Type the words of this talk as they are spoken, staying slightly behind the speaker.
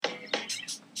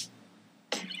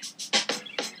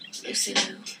Lucy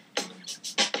Lou,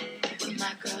 with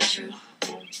my girl Drew,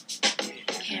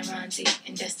 Cameron D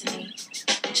and Destiny,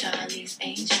 Charlie's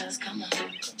Angels, come on.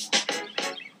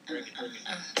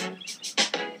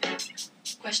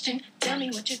 Question, tell me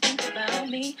what you think about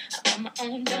me. I buy my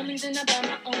own diamonds and I buy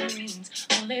my own rings.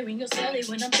 Only ring your celly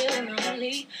when I'm feeling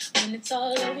lonely. When it's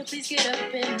all over, please get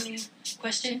up and leave.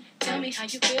 Question, tell me how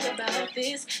you feel about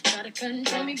this. Try to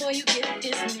control me, boy, you get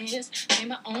dismissed. Pay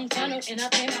my own condo and I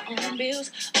pay my own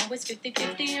bills. Always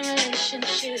 50-50 in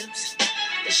relationships.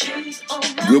 The shoes on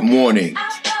my Good morning,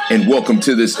 and welcome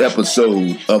to this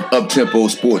episode of Uptempo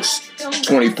Sports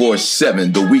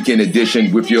 24/7, the weekend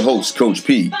edition with your host, Coach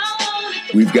P.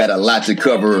 We've got a lot to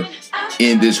cover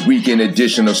in this weekend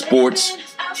edition of sports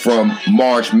from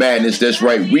March Madness. That's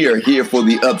right, we are here for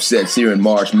the upsets here in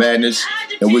March Madness,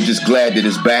 and we're just glad that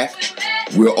it's back.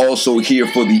 We're also here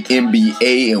for the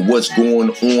NBA and what's going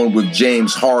on with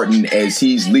James Harden as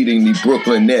he's leading the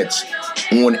Brooklyn Nets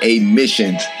on a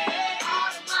mission.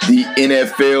 The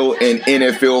NFL and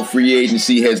NFL free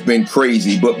agency has been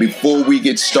crazy, but before we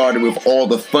get started with all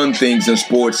the fun things in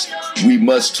sports, we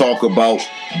must talk about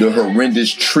the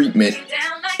horrendous treatment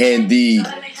and the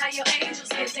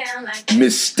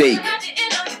mistake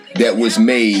that was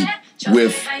made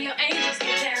with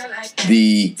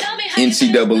the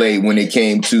NCAA when it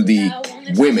came to the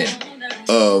women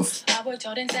of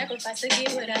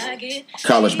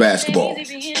college basketball.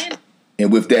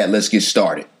 And with that, let's get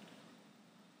started.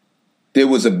 There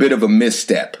was a bit of a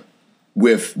misstep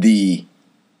with the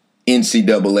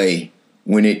NCAA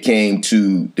when it came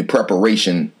to the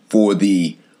preparation for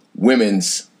the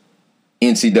women's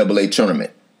NCAA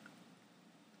tournament.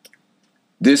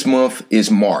 This month is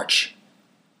March.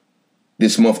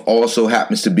 This month also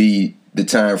happens to be the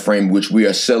time frame which we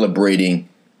are celebrating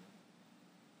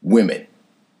women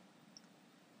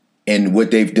and what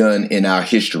they've done in our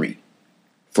history,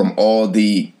 from all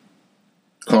the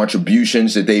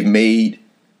contributions that they've made,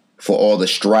 for all the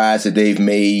strides that they've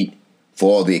made, for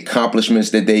all the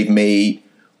accomplishments that they've made,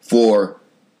 for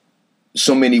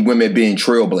so many women being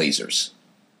trailblazers.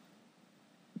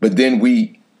 But then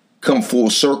we come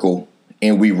full circle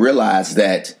and we realize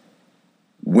that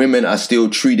women are still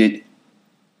treated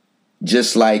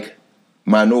just like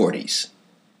minorities.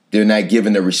 They're not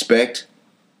given the respect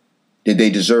that they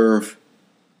deserve.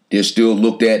 They're still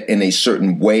looked at in a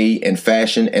certain way and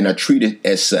fashion and are treated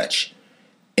as such.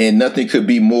 And nothing could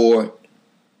be more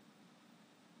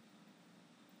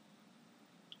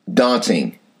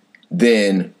daunting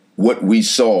than what we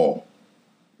saw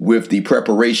with the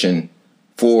preparation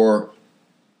for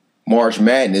March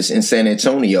Madness in San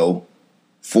Antonio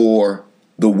for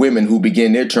the women who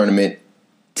begin their tournament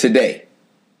today.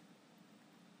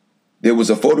 There was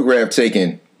a photograph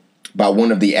taken by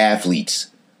one of the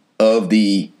athletes of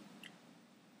the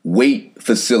weight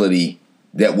facility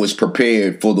that was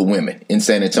prepared for the women in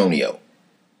San Antonio.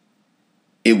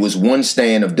 It was one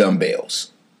stand of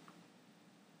dumbbells.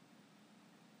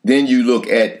 Then you look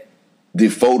at the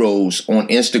photos on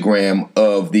Instagram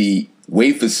of the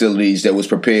weight facilities that was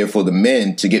prepared for the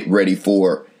men to get ready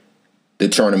for the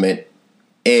tournament,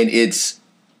 and it's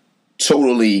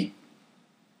totally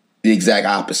the exact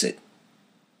opposite.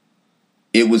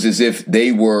 It was as if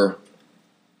they were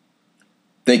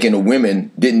thinking the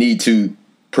women didn't need to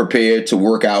prepare, to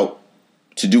work out,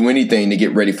 to do anything to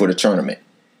get ready for the tournament.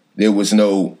 There was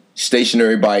no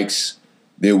stationary bikes.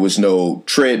 There was no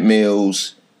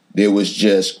treadmills. There was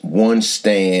just one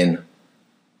stand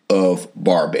of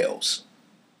barbells.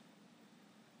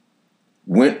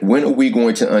 When are we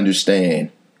going to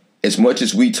understand, as much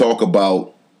as we talk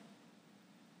about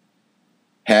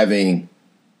having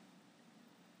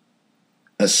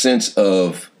a sense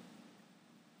of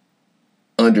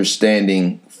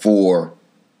understanding for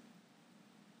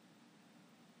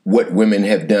what women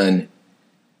have done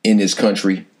in this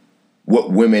country,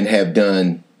 what women have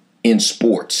done in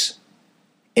sports,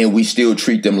 and we still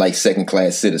treat them like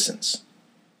second-class citizens.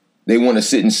 They want to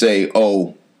sit and say,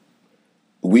 oh,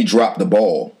 we dropped the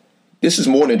ball. This is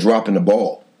more than dropping the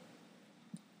ball.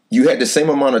 You had the same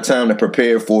amount of time to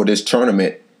prepare for this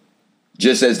tournament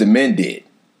just as the men did.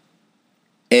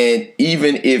 And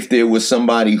even if there was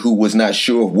somebody who was not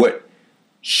sure of what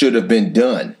should have been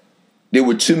done, there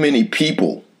were too many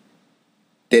people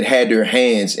that had their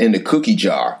hands in the cookie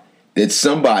jar that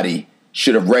somebody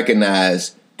should have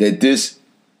recognized that this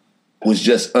was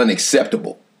just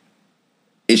unacceptable.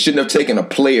 It shouldn't have taken a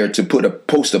player to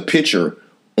post a picture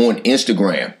on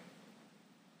Instagram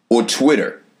or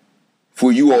Twitter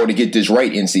for you all to get this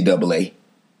right, NCAA.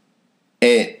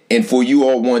 And for you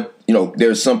all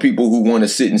there's some people who want to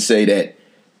sit and say that,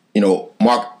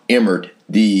 Mark Emmert,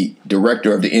 the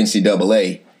director of the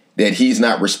NCAA, that he's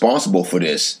not responsible for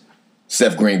this,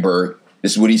 Seth Greenberg.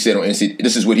 This is what he said on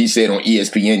This is what he said on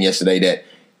ESPN yesterday, that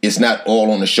it's not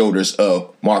all on the shoulders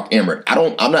of Mark Emmert.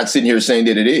 I'm not sitting here saying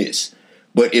that it is.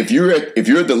 But if you're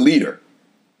the leader,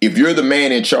 if you're the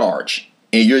man in charge,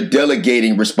 and you're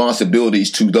delegating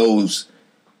responsibilities to those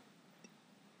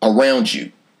around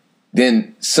you,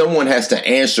 then someone has to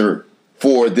answer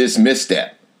for this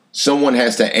misstep. Someone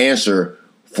has to answer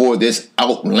for this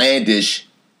outlandish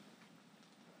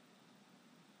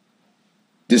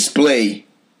display,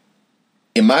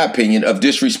 in my opinion, of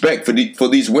disrespect for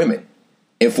these women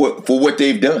and for what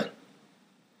they've done.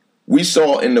 We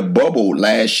saw in the bubble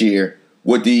last year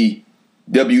what the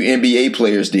WNBA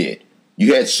players did.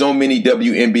 You had so many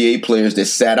WNBA players that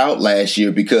sat out last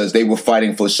year because they were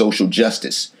fighting for social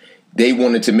justice. They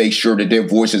wanted to make sure that their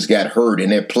voices got heard,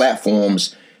 and their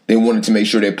platforms, they wanted to make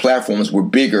sure their platforms were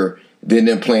bigger than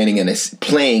them playing in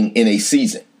a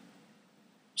season.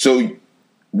 So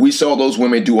we saw those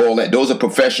women do all that. Those are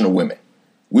professional women.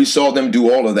 We saw them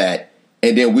do all of that,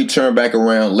 and then we turn back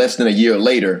around less than a year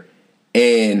later,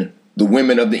 and the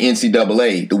women of the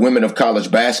NCAA, the women of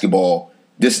college basketball,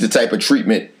 this is the type of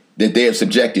treatment that they are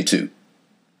subjected to.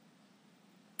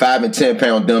 5 and 10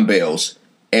 pound dumbbells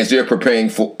as they're preparing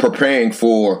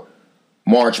for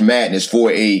March Madness,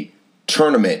 for a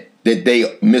tournament that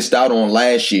they missed out on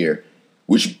last year,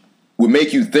 which would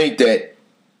make you think that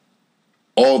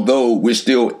although we're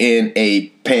still in a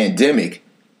pandemic,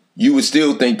 you would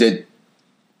still think that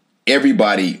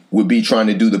everybody would be trying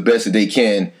to do the best that they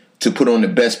can to put on the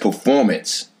best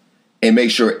performance and make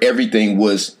sure everything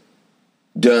was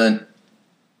done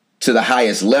to the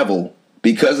highest level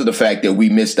because of the fact that we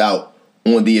missed out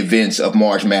on the events of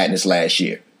March Madness last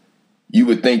year. You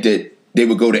would think that they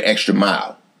would go the extra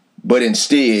mile. But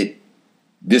instead,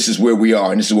 this is where we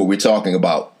are, and this is what we're talking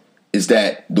about, is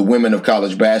that the women of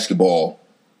college basketball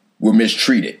were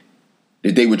mistreated,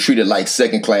 that they were treated like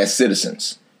second-class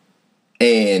citizens.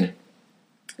 And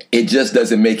it just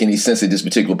doesn't make any sense at this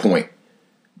particular point.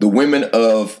 The women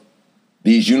of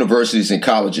these universities and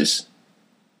colleges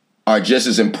are just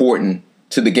as important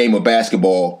to the game of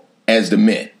basketball as the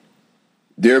men.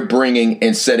 They're bringing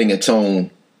and setting a tone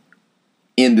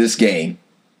in this game.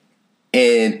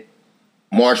 And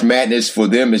March Madness for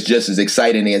them is just as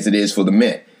exciting as it is for the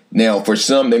men. Now, for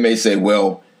some, they may say,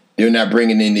 well, they're not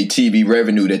bringing in the TV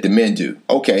revenue that the men do.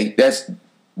 Okay, that's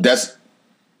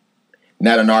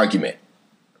not an argument.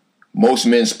 Most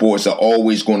men's sports are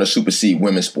always going to supersede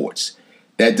women's sports.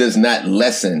 That does not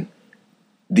lessen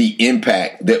the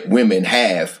impact that women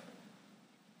have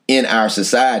in our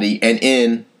society and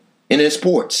in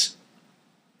sports.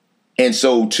 And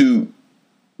so to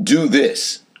do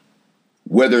this,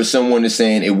 whether someone is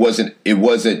saying it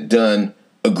wasn't done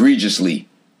egregiously,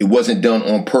 it wasn't done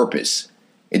on purpose,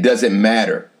 it doesn't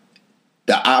matter.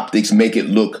 The optics make it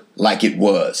look like it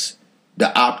was.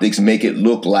 The optics make it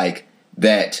look like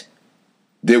that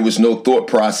there was no thought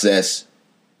process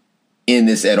in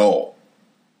this at all.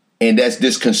 And that's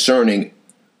disconcerting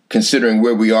considering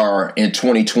where we are in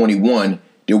 2021,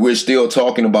 that we're still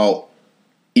talking about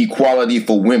equality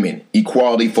for women,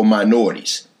 equality for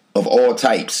minorities of all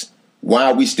types. Why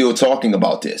are we still talking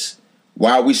about this?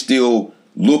 Why are we still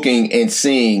looking and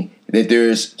seeing that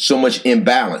there's so much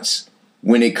imbalance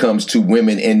when it comes to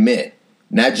women and men?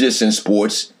 Not just in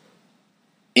sports,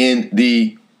 in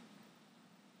the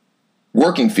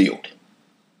working field,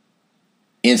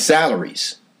 in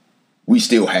salaries, we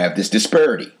still have this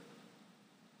disparity.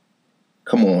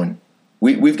 Come on,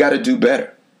 we've got to do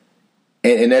better.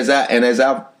 And as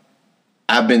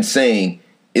I've been saying,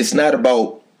 it's not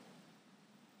about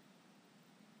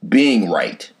being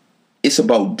right; it's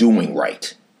about doing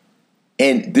right.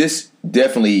 And this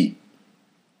definitely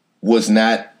was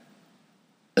not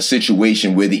a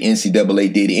situation where the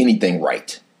NCAA did anything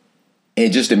right.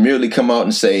 And just to merely come out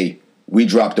and say, we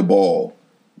dropped the ball,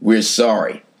 we're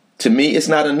sorry, to me, it's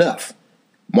not enough.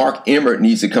 Mark Emmert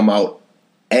needs to come out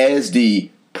as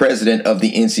the president of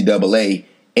the NCAA,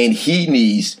 and he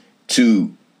needs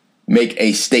to make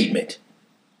a statement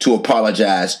to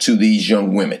apologize to these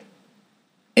young women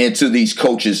and to these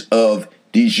coaches of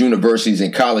these universities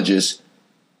and colleges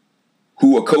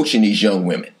who are coaching these young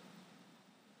women.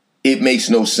 It makes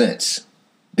no sense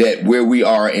that where we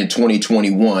are in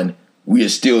 2021, we are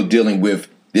still dealing with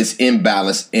this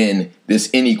imbalance and this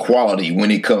inequality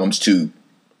when it comes to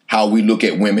how we look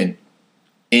at women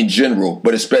in general,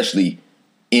 but especially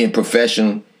in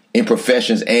professions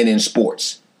and in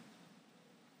sports.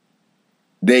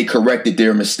 They corrected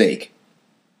their mistake.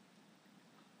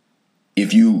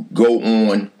 If you go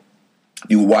on,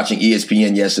 you were watching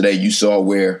ESPN yesterday, you saw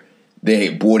where they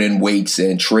brought in weights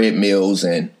and treadmills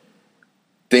and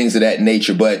things of that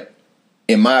nature. But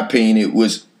in my opinion, it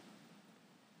was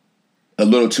a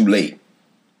little too late.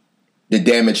 The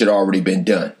damage had already been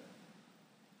done.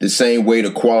 The same way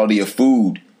the quality of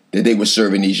food that they were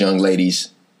serving these young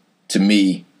ladies, to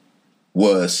me,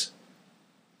 was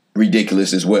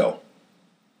ridiculous as well.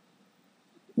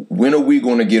 When are we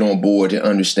going to get on board to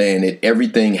understand that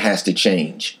everything has to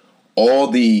change? All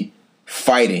the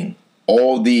fighting,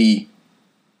 all the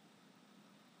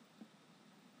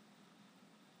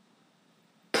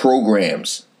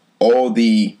programs, all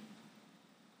the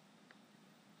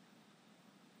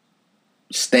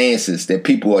stances that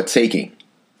people are taking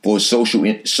for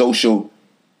social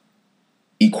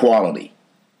equality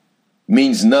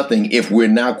means nothing if we're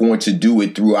not going to do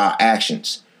it through our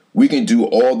actions. We can do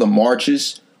all the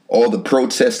marches, all the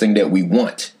protesting that we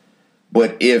want,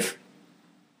 but if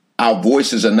our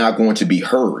voices are not going to be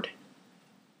heard,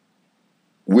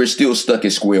 we're still stuck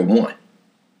at square one.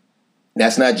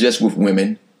 That's not just with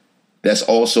women, that's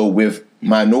also with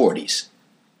minorities.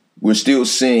 We're still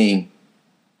seeing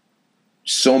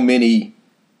so many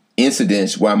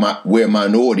incidents where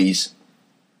minorities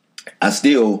are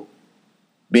still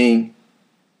being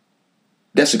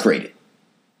desecrated.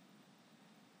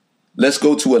 Let's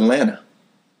go to Atlanta.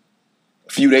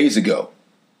 A few days ago,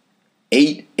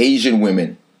 8 Asian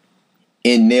women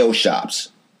in nail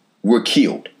shops were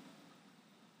killed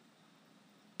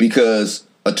because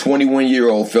a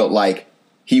 21-year-old felt like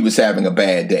he was having a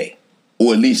bad day.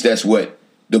 Or at least that's what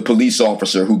the police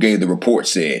officer who gave the report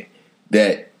said,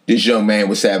 that this young man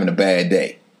was having a bad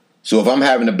day. So if I'm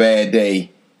having a bad day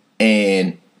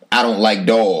and I don't like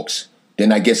dogs,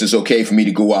 then I guess it's okay for me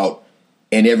to go out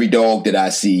and every dog that I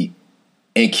see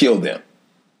and kill them.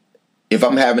 If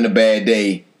I'm having a bad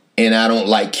day and I don't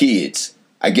like kids,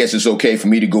 I guess it's okay for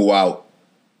me to go out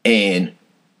and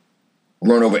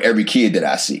run over every kid that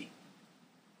I see.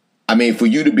 I mean, for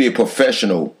you to be a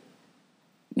professional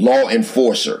law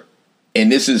enforcer,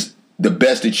 and this is the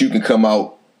best that you can come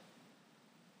out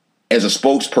as a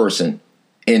spokesperson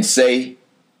and say,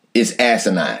 is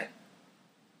asinine,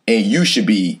 and you should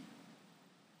be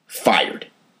fired.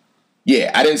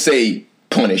 Yeah, I didn't say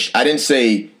punished. I didn't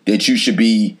say that you should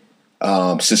be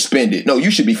suspended. No, you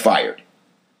should be fired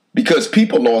because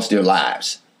people lost their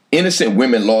lives. Innocent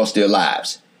women lost their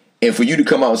lives. And for you to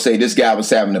come out and say this guy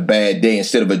was having a bad day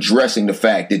instead of addressing the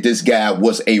fact that this guy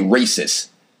was a racist,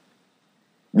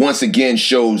 once again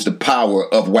shows the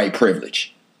power of white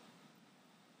privilege.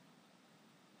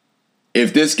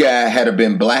 If this guy had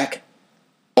been black,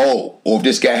 or if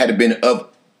this guy had been of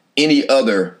any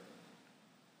other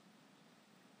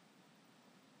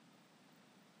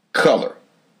color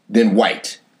than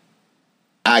white,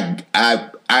 I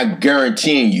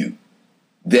guarantee you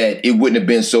that it wouldn't have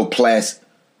been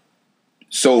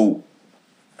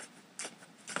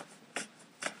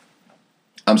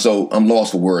I'm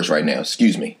lost for words right now.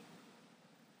 Excuse me.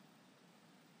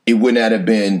 It would not have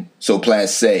been so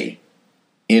placé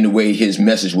in the way his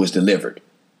message was delivered.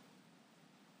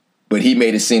 But he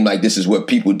made it seem like this is what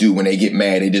people do when they get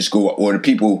mad. They just go, or the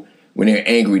people, when they're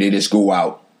angry, they just go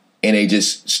out and they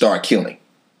just start killing.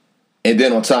 And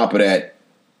then on top of that,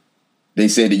 they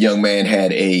said the young man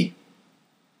had a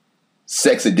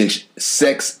sex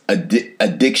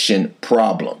addiction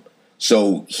problem.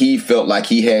 So he felt like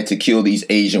he had to kill these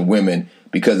Asian women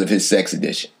because of his sex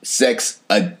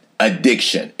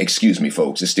addiction. Excuse me,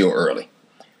 folks. It's still early.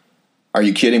 Are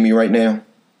you kidding me right now?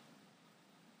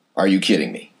 Are you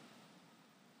kidding me?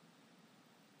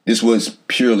 This was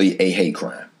purely a hate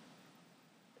crime.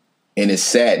 And it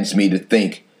saddens me to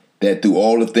think that through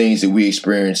all the things that we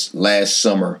experienced last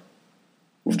summer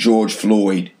with George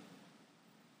Floyd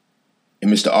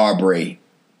and Mr. Arbery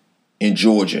in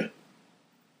Georgia,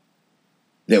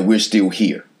 that we're still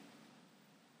here.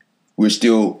 We're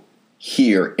still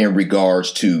here in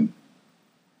regards to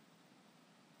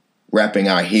wrapping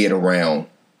our head around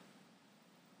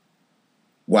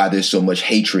why there's so much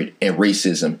hatred and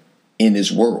racism in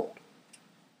this world.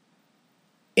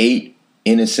 8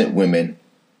 innocent women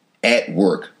at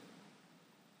work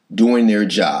doing their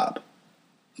job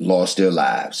lost their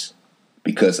lives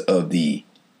because of the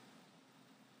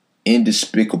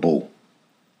indespicable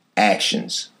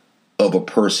actions of a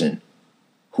person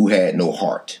who had no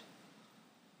heart.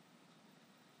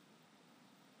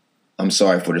 I'm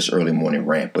sorry for this early morning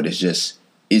rant, but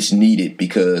it's needed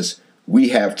because we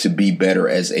have to be better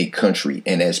as a country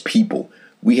and as people.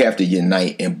 We have to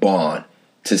unite and bond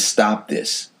to stop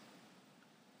this.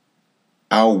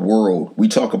 Our world, we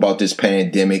talk about this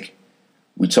pandemic.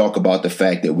 We talk about the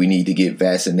fact that we need to get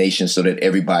vaccinations so that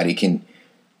everybody can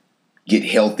get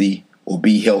healthy or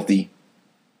be healthy.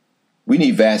 We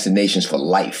need vaccinations for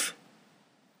life.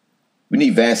 We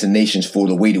need vaccinations for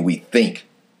the way that we think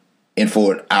and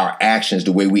for our actions,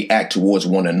 the way we act towards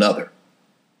one another.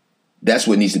 That's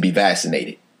what needs to be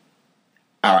vaccinated.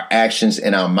 Our actions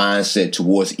and our mindset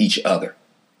towards each other.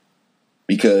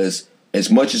 Because as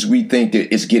much as we think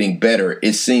that it's getting better,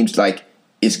 it seems like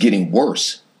it's getting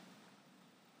worse.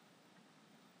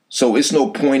 So it's no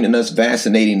point in us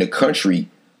vaccinating the country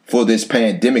for this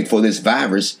pandemic, for this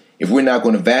virus, if we're not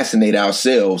going to vaccinate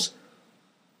ourselves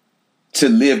to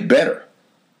live better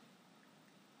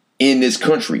in this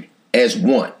country as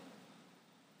one.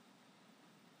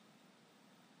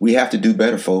 We have to do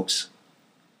better, folks.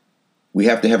 We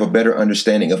have to have a better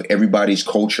understanding of everybody's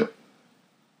culture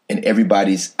and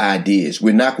everybody's ideas.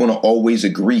 We're not going to always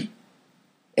agree,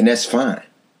 and that's fine.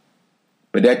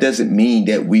 But that doesn't mean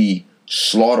that we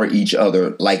slaughter each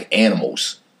other like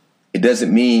animals. It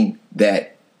doesn't mean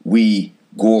that we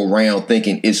go around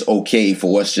thinking it's okay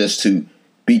for us just to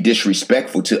be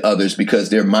disrespectful to others because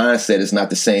their mindset is not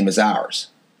the same as ours.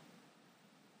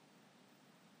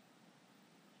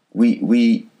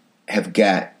 We have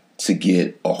got to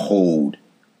get a hold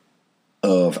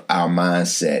of our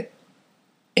mindset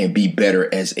and be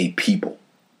better as a people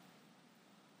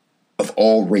of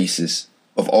all races,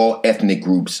 of all ethnic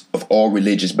groups, of all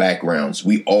religious backgrounds.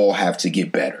 We all have to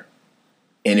get better.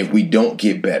 And if we don't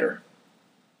get better,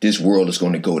 this world is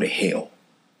going to go to hell.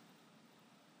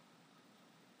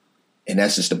 And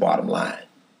that's just the bottom line.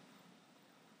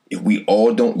 If we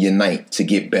all don't unite to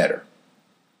get better,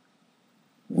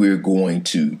 we're going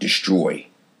to destroy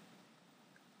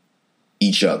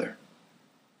each other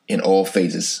in all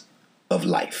phases of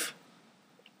life.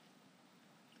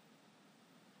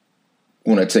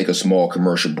 We're going to take a small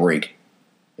commercial break,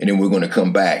 and then we're going to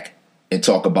come back and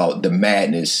talk about the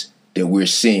madness that we're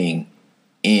seeing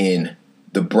in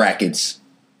the brackets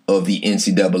of the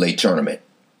NCAA tournament.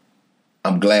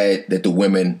 I'm glad that the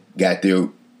women got their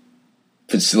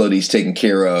facilities taken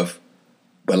care of.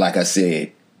 But like I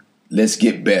said, let's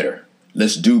get better.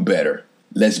 Let's do better.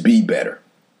 Let's be better.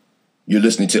 You're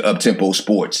listening to Uptempo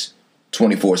Sports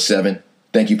 24/7.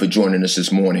 Thank you for joining us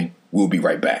this morning. We'll be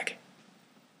right back.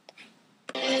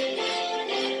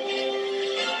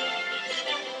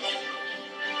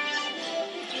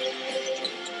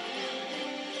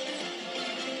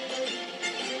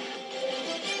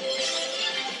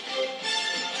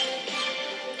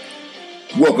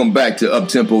 Welcome back to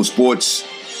Uptempo Sports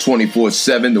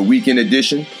 24/7, the weekend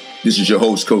edition. This is your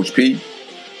host, Coach P.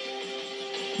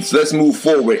 So let's move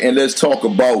forward and let's talk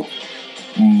about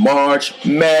March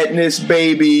Madness,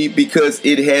 baby, because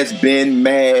it has been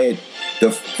mad.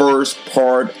 The first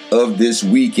part of this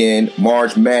weekend,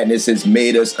 March Madness, has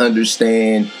made us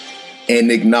understand and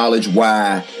acknowledge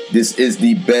why this is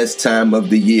the best time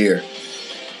of the year.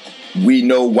 We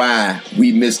know why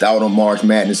we missed out on March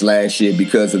Madness last year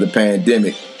because of the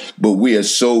pandemic, but we are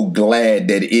so glad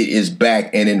that it is back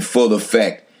and in full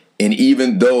effect. And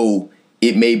even though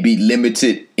it may be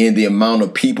limited in the amount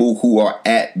of people who are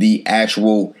at the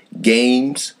actual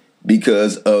games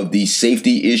because of the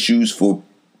safety issues for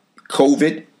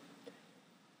COVID,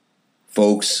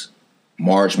 folks,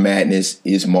 March Madness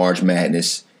is March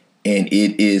Madness, and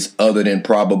it is, other than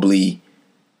probably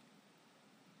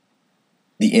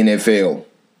the NFL,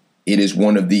 it is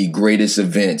one of the greatest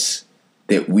events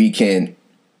that we can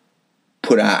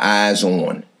put our eyes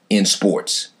on in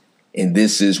sports. And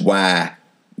this is why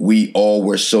we all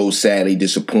were so sadly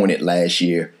disappointed last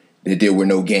year that there were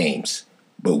no games.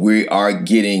 But we are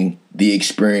getting the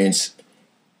experience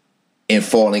and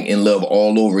falling in love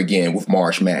all over again with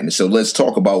March Madness. So let's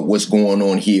talk about what's going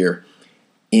on here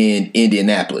in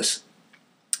Indianapolis.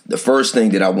 The first thing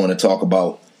that I want to talk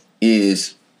about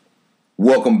is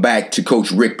welcome back to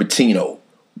Coach Rick Pitino,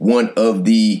 one of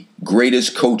the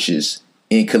greatest coaches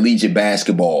in collegiate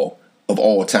basketball of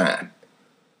all time.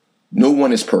 No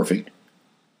one is perfect.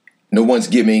 No one's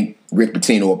giving Rick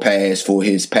Pitino a pass for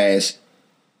his past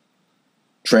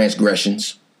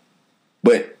transgressions.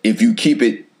 But if you keep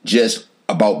it just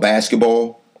about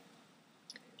basketball,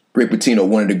 Rick Pitino,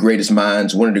 one of the greatest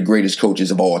minds, one of the greatest coaches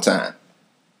of all time.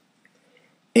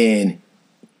 And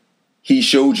he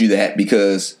showed you that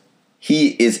because he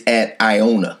is at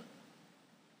Iona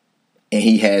and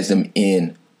he has them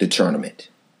in the tournament.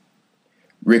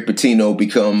 Rick Pitino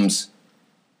becomes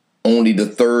only the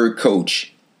third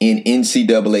coach in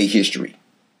NCAA history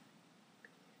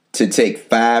to take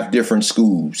 5 different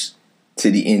schools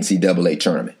to the NCAA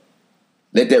tournament.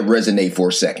 Let that resonate for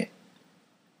a second.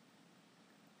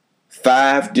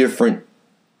 5 different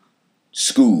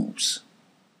schools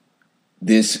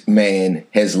this man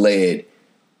has led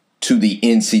to the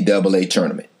NCAA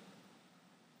tournament.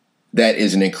 That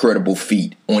is an incredible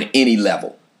feat on any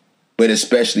level. but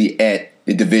especially at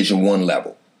the Division I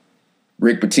level.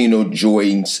 Rick Pitino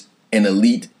joins an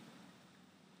elite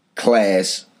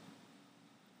class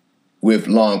with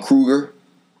Lon Kruger,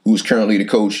 who's currently the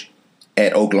coach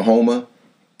at Oklahoma,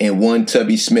 and one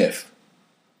Tubby Smith,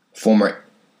 former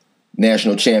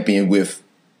national champion with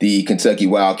the Kentucky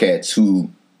Wildcats,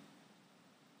 who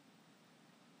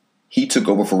he took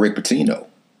over for Rick Pitino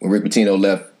when Rick Pitino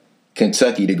left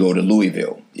Kentucky to go to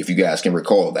Louisville, if you guys can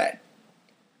recall that.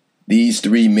 These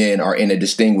three men are in a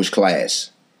distinguished class.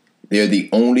 They're the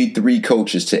only three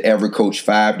coaches to ever coach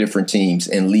 5 different teams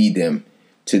and lead them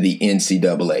to the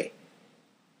NCAA.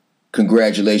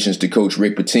 Congratulations to Coach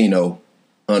Rick Pitino.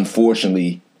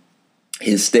 Unfortunately,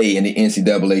 his stay in the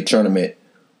NCAA tournament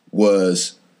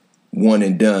was one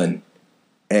and done,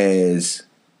 as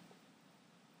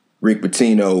Rick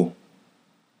Pitino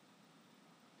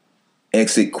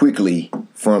exit quickly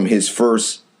from his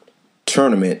first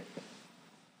tournament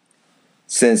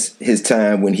since his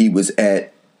time when he was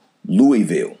at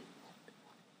Louisville.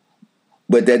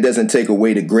 But that doesn't take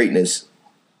away the greatness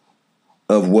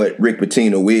of what Rick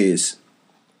Pitino is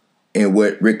and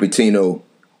what Rick Pitino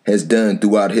has done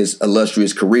throughout his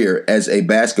illustrious career as a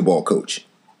basketball coach.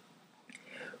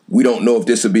 We don't know if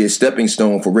this will be a stepping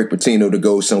stone for Rick Pitino to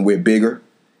go somewhere bigger.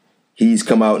 He's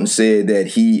come out and said that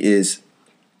he is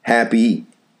happy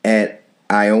at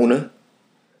Iona,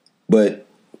 but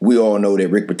we all know that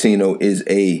Rick Pitino is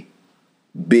a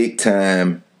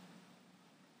big-time,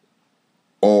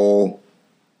 all-around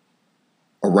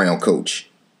coach.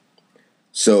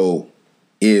 So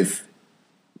if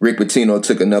Rick Pitino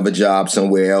took another job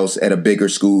somewhere else at a bigger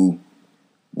school,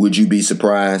 would you be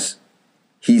surprised?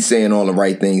 He's saying all the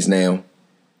right things now.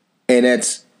 And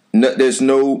there's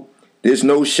no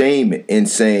shame in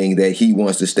saying that he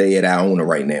wants to stay at Iona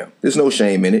right now. There's no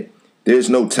shame in it. There's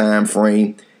no time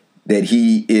frame that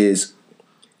he is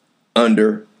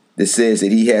under that says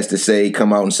that he has to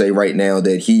come out and say right now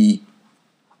that he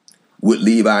would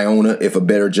leave Iona if a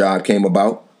better job came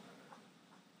about.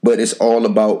 But it's all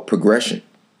about progression.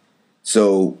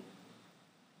 So,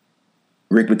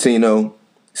 Rick Pitino,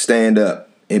 stand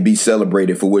up and be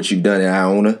celebrated for what you've done at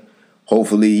Iona.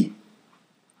 Hopefully,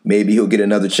 maybe he'll get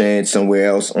another chance somewhere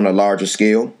else on a larger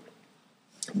scale.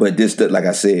 But this, like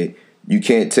I said, you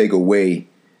can't take away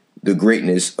the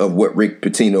greatness of what Rick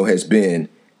Pitino has been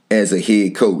as a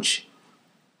head coach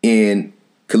in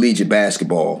collegiate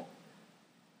basketball.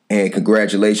 And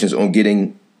congratulations on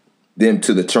getting them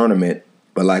to the tournament.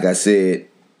 But like I said,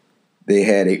 they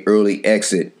had an early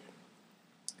exit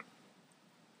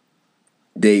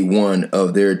day one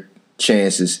of their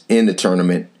chances in the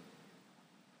tournament.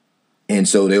 And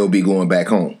so they'll be going back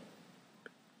home.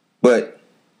 But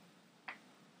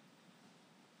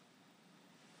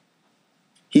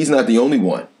he's not the only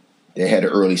one that had an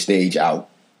early stage out,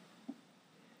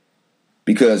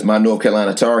 because my North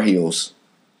Carolina Tar Heels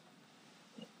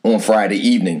on Friday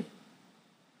evening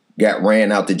got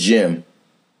ran out the gym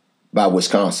by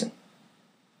Wisconsin.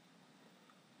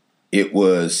 It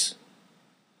was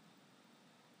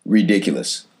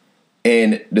ridiculous.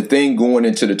 And the thing going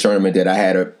into the tournament that I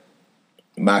had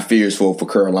my fears for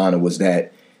Carolina was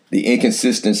that the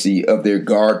inconsistency of their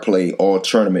guard play all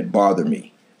tournament bothered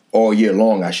me. All year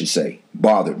long, I should say,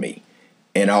 bothered me.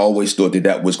 And I always thought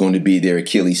that was going to be their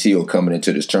Achilles heel coming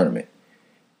into this tournament,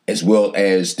 as well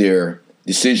as their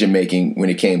decision-making when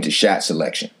it came to shot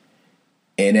selection.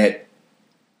 And that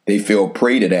they fell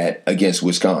prey to that against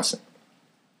Wisconsin.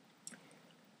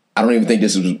 I don't even think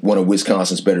this was one of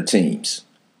Wisconsin's better teams.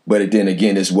 But then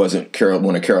again, this wasn't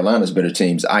one of Carolina's better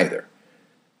teams either.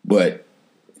 But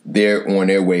they're on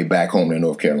their way back home to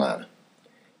North Carolina.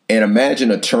 And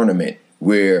imagine a tournament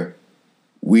where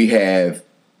we have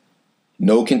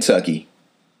no Kentucky,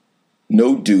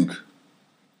 no Duke,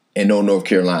 and no North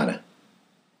Carolina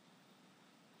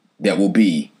that will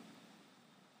be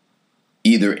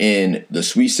either in the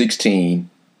Sweet 16,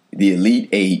 the Elite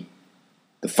 8,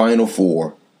 the Final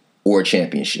Four, or a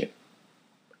championship.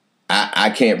 I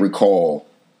can't recall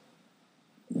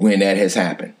when that has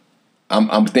happened.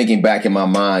 I'm thinking back in my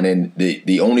mind, and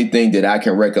the only thing that I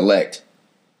can recollect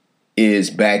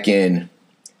is back in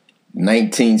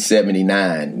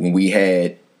 1979 when we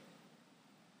had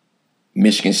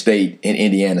Michigan State and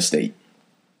Indiana State.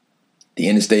 The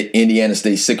Indiana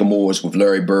State Sycamores with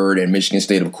Larry Bird, and Michigan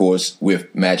State, of course,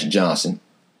 with Magic Johnson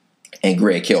and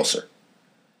Greg Kelser.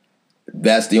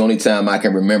 That's the only time I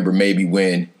can remember maybe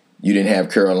when you didn't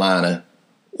have Carolina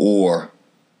or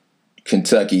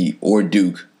Kentucky or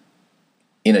Duke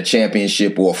in a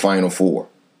championship or a Final Four.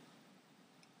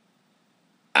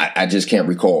 I just can't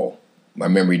recall. My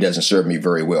memory doesn't serve me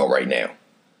very well right now.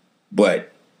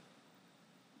 But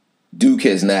Duke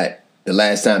has not. The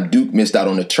last time Duke missed out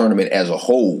on the tournament as a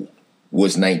whole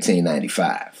was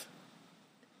 1995.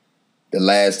 The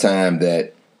last time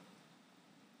that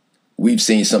we've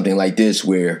seen something like this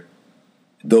where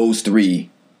those three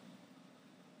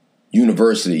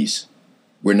universities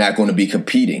were not going to be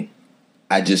competing,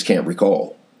 I just can't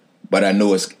recall. But I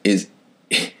know it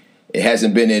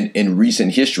hasn't been in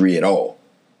recent history at all.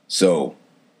 So,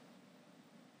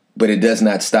 but it does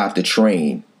not stop the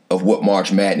train of what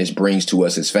March Madness brings to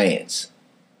us as fans.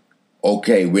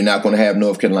 Okay, we're not going to have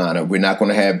North Carolina. We're not going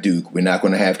to have Duke. We're not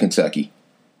going to have Kentucky.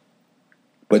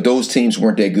 But those teams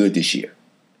weren't that good this year.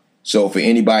 So for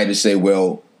anybody to say,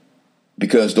 well,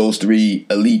 because those three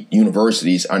elite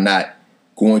universities are not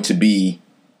going to be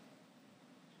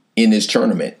in this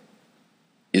tournament,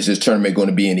 is this tournament going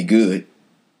to be any good?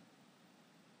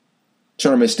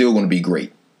 Tournament's still going to be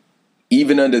great.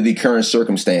 Even under the current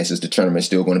circumstances, the tournament's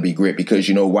still going to be great because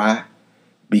you know why?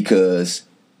 Because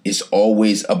it's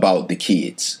always about the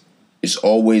kids. It's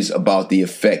always about the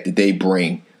effect that they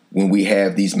bring when we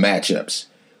have these matchups.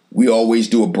 We always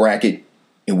do a bracket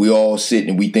and we all sit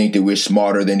and we think that we're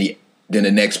smarter than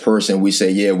the next person. We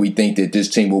say, yeah, we think that this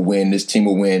team will win, this team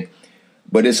will win.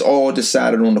 But it's all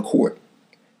decided on the court.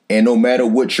 And no matter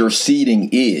what your seeding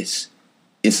is,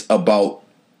 it's about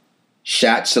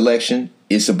shot selection.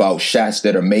 It's about shots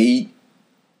that are made.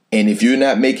 And if you're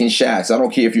not making shots, I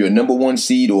don't care if you're a number 1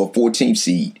 seed or a 14th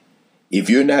seed. If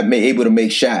you're not able to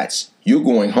make shots, you're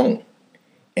going home.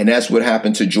 And that's what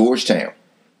happened to Georgetown.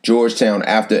 Georgetown,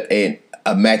 after a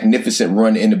magnificent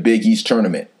run in the Big East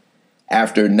tournament,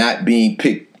 after not being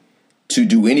picked to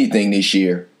do anything this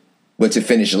year, but to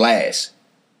finish last,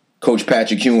 Coach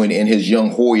Patrick Ewing and his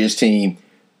young Warriors team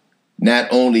not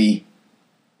only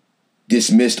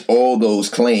dismissed all those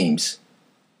claims,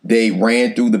 they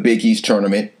ran through the Big East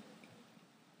tournament,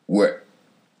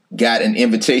 got an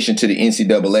invitation to the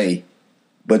NCAA,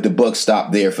 but the buck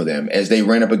stopped there for them as they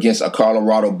ran up against a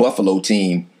Colorado Buffalo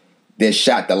team that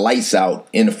shot the lights out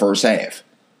in the first half.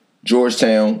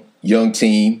 Georgetown, young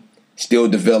team, still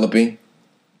developing,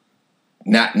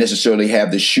 not necessarily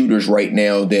have the shooters right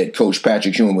now that Coach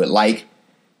Patrick Ewing would like,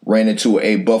 ran into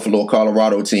a Buffalo,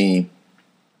 Colorado team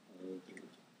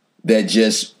that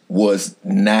just was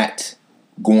not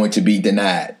going to be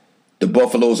denied. The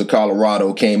Buffaloes of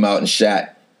Colorado came out and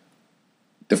shot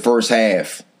the first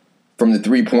half from the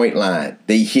three-point line.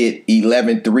 They hit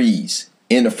 11 threes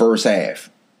in the first half.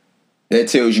 That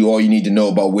tells you all you need to know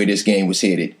about where this game was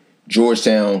headed.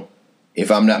 Georgetown,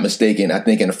 if I'm not mistaken, I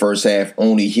think in the first half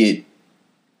only hit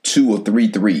 2 or 3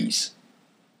 threes.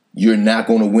 You're not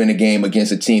going to win a game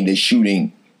against a team that's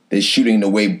shooting the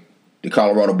way the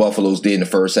Colorado Buffaloes did in the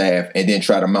first half and then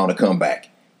try to mount a comeback.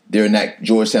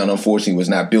 Georgetown, unfortunately, was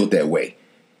not built that way.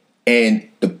 And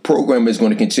the program is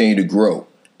going to continue to grow.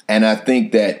 And I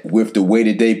think that with the way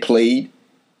that they played,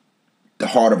 the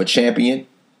heart of a champion,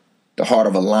 the heart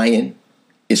of a lion,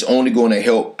 it's only going to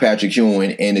help Patrick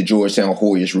Ewing and the Georgetown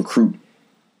Warriors recruit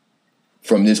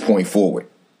from this point forward.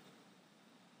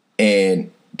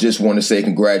 And just want to say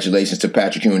congratulations to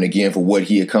Patrick Ewing again for what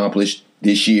he accomplished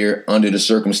this year under the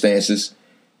circumstances,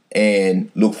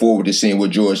 and look forward to seeing what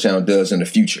Georgetown does in the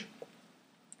future.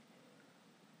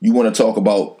 You want to talk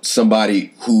about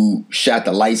somebody who shot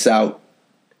the lights out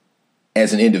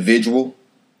as an individual?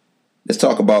 Let's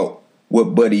talk about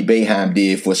what Buddy Boeheim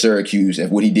did for Syracuse and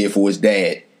what he did for his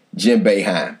dad, Jim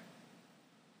Boeheim.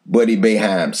 Buddy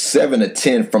Boeheim, 7 of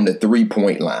 10 from the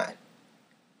three-point line,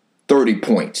 30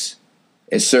 points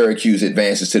as Syracuse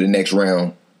advances to the next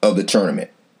round of the tournament.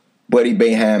 Buddy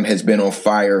Boeheim has been on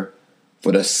fire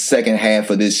for the second half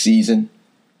of this season,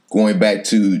 going back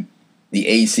to the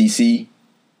ACC.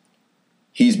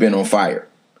 He's been on fire.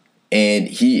 And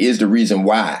he is the reason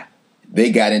why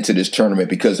they got into this tournament,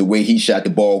 because the way he shot the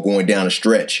ball going down a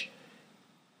stretch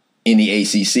in the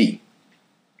ACC.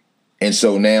 And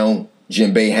so now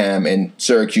Jim Boeheim and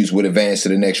Syracuse would advance to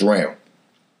the next round.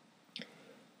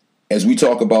 As we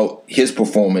talk about his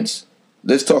performance,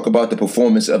 let's talk about the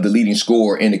performance of the leading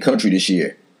scorer in the country this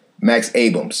year, Max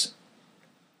Abmas.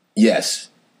 Yes.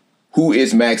 Who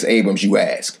is Max Abmas, you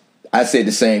ask? I said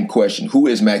the same question. Who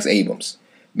is Max Abmas?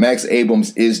 Max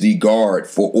Abmas is the guard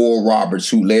for Oral Roberts,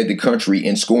 who led the country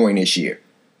in scoring this year.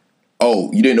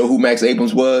 Oh, you didn't know who Max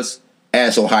Abmas was?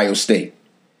 Ask Ohio State.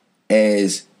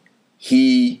 As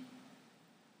he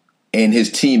and his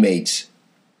teammates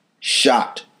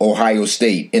shocked Ohio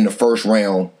State in the first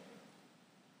round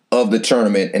of the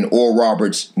tournament, and Oral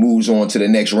Roberts moves on to the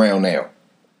next round now.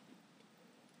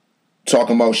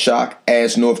 Talking about shock,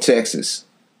 ask North Texas.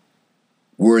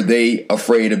 Were they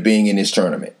afraid of being in this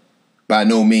tournament? By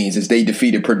no means, as they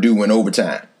defeated Purdue in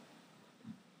overtime.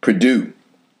 Purdue,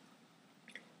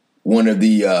 one of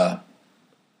the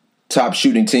top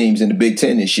shooting teams in the Big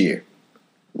Ten this year,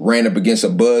 ran up against a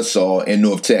buzzsaw in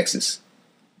North Texas.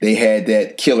 They had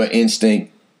that killer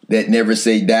instinct, that never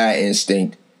say die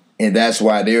instinct, and that's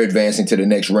why they're advancing to the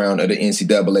next round of the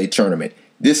NCAA tournament.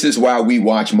 This is why we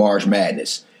watch March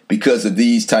Madness, because of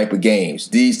these type of games,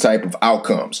 these type of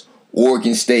outcomes.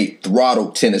 Oregon State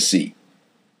throttled Tennessee.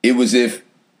 It was if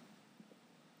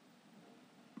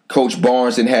Coach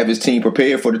Barnes didn't have his team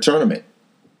prepared for the tournament.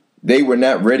 They were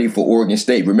not ready for Oregon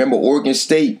State. Remember, Oregon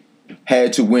State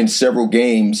had to win several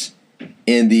games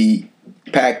in the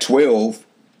Pac-12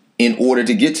 in order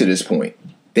to get to this point.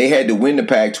 They had to win the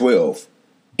Pac-12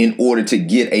 in order to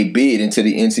get a bid into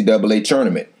the NCAA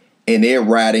tournament. And they're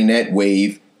riding that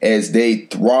wave as they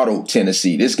throttled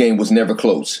Tennessee. This game was never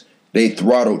close. They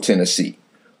throttled Tennessee.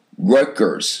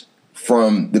 Rutgers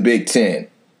from the Big Ten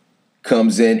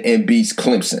comes in and beats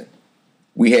Clemson.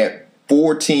 We had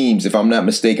 4 teams, if I'm not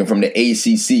mistaken, from the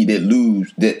ACC that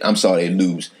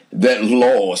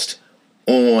lost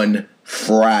on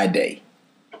Friday.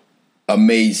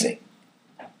 Amazing.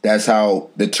 That's how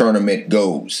the tournament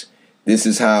goes. This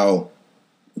is how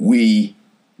we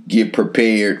get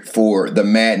prepared for the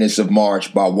madness of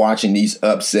March, by watching these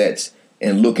upsets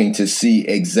and looking to see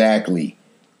exactly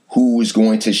who is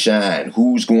going to shine,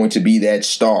 who's going to be that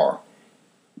star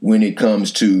when it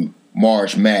comes to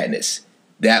March Madness.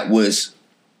 That was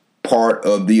part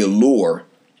of the allure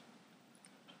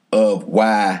of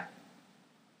why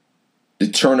the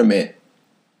tournament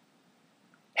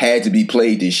had to be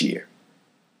played this year.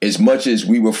 As much as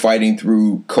we were fighting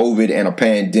through COVID and a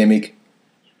pandemic,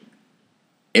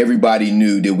 everybody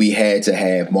knew that we had to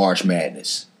have March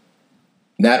Madness.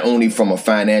 Not only from a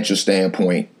financial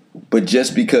standpoint, but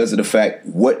just because of the fact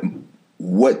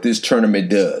what this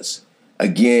tournament does.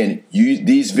 Again,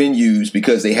 these venues,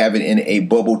 because they have it in a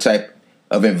bubble type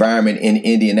of environment in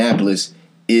Indianapolis,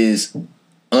 is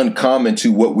uncommon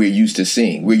to what we're used to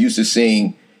seeing. We're used to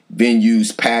seeing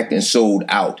venues packed and sold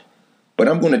out. But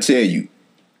I'm going to tell you,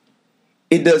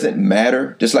 it doesn't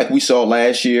matter. Just like we saw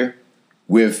last year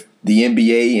with the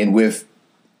NBA and with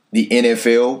the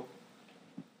NFL,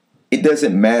 it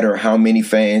doesn't matter how many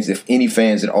fans, if any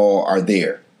fans at all, are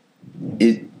there.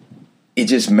 It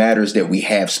just matters that we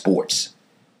have sports.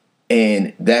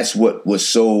 And that's what was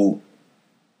so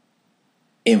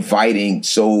inviting,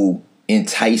 so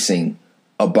enticing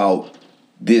about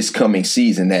this coming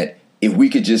season, that if we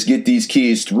could just get these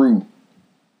kids through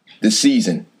the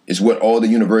season, is what all the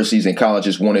universities and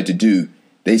colleges wanted to do.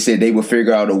 They said they would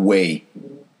figure out a way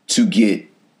to get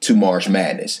to March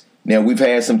Madness. Now, we've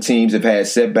had some teams that have had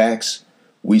setbacks.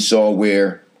 We saw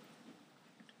where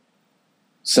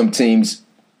some teams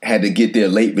had to get there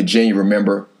late. Virginia,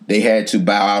 remember, they had to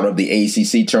bow out of the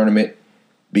ACC tournament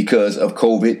because of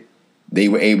COVID. They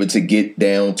were able to get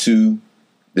down to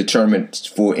the tournament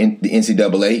for the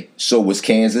NCAA. So was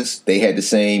Kansas. They had the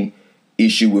same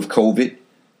issue with COVID.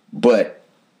 But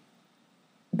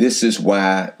this is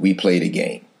why we play the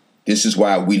game. This is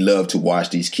why we love to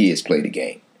watch these kids play the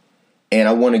game. And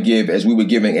I want to give, as we were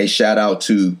giving a shout out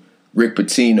to Rick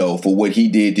Pitino for what he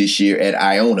did this year at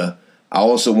Iona, I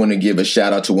also want to give a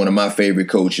shout out to one of my favorite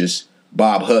coaches,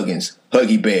 Bob Huggins,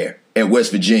 Huggy Bear at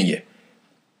West Virginia.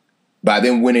 By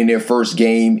them winning their first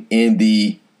game in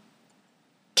the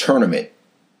tournament,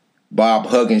 Bob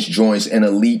Huggins joins an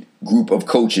elite group of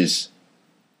coaches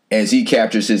as he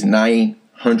captures his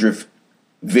 900th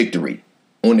victory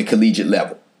on the collegiate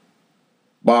level.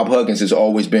 Bob Huggins has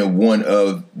always been one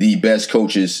of the best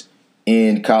coaches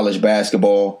in college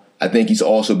basketball. I think he's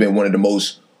also been one of the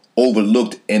most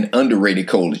overlooked and underrated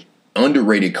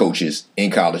coaches in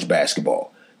college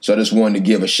basketball. So I just wanted to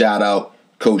give a shout out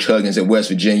Coach Huggins at West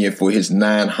Virginia for his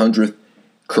 900th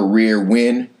career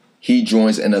win. He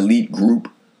joins an elite group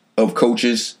of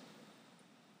coaches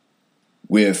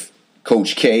with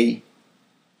Coach K,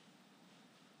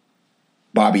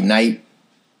 Bobby Knight,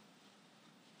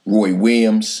 Roy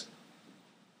Williams,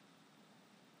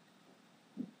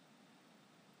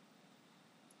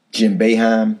 Jim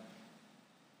Boeheim.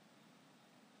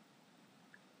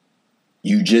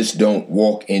 You just don't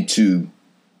walk into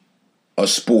a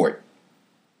sport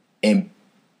and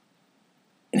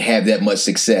have that much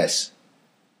success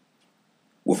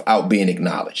without being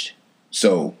acknowledged.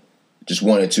 So just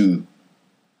wanted to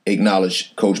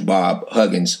acknowledge Coach Bob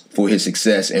Huggins for his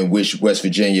success and wish West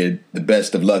Virginia the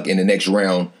best of luck in the next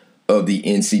round of the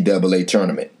NCAA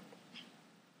tournament.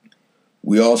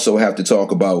 We also have to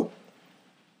talk about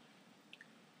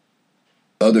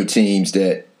other teams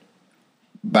that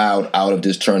bowed out of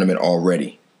this tournament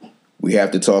already. We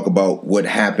have to talk about what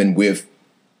happened with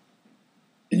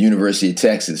the University of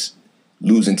Texas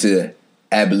losing to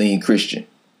Abilene Christian.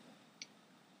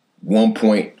 1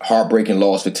 point heartbreaking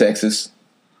loss for Texas,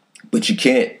 but you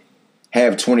can't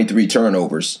have 23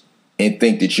 turnovers and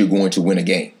think that you're going to win a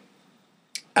game.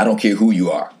 I don't care who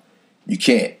you are. You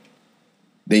can't.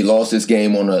 They lost this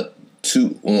game on a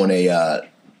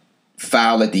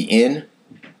foul at the end.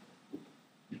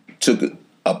 Took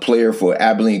a player for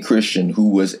Abilene Christian who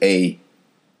was a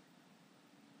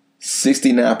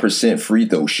 69% free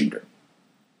throw shooter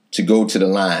to go to the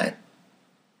line.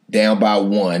 Down by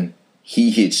 1,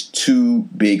 he hits 2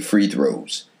 big free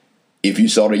throws. If you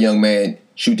saw the young man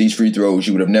shoot these free throws,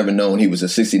 you would have never known he was a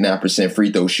 69%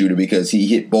 free throw shooter because he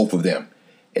hit both of them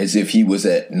as if he was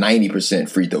a 90%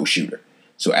 free throw shooter.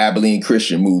 So Abilene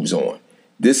Christian moves on.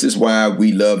 This is why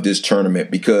we love this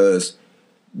tournament, because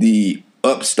the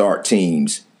upstart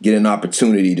teams get an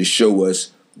opportunity to show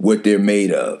us what they're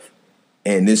made of.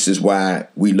 And this is why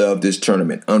we love this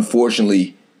tournament.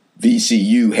 Unfortunately,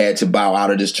 VCU had to bow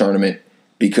out of this tournament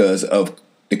because of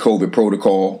the COVID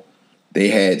protocol. They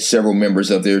had several members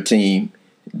of their team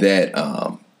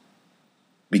that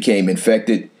became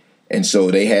infected, and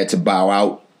so they had to bow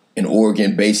out, and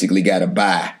Oregon basically got a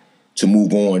bye to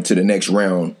move on to the next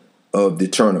round of the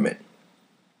tournament.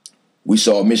 We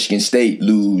saw Michigan State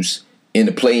lose in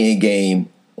the play-in game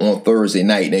on Thursday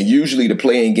night. Now, usually the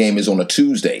play-in game is on a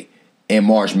Tuesday in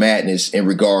March Madness in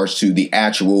regards to the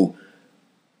actual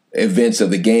events of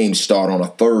the game start on a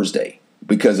Thursday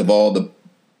because of all the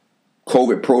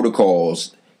COVID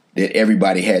protocols that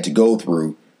everybody had to go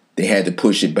through. They had to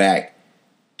push it back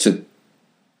to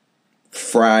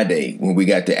Friday when we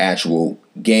got the actual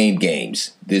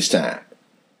games this time.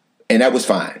 And that was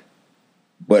fine.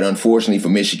 But unfortunately for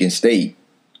Michigan State,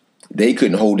 they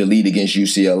couldn't hold the lead against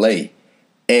UCLA.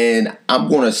 And I'm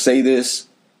going to say this,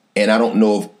 and I don't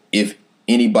know if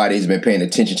anybody has been paying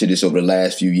attention to this over the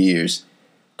last few years.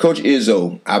 Coach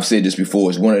Izzo, I've said this before,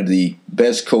 is one of the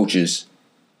best coaches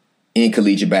in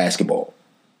collegiate basketball.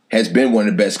 Has been one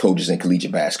of the best coaches in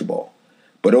collegiate basketball.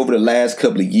 But over the last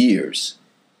couple of years,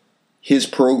 his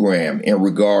program in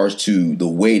regards to the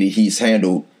way that he's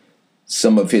handled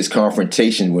some of his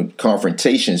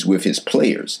confrontations with his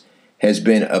players has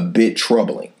been a bit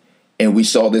troubling. And we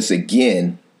saw this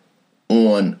again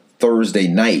on Thursday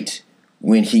night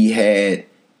when he had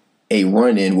a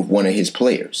run-in with one of his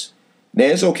players. Now,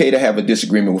 it's okay to have a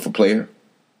disagreement with a player.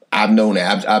 I've known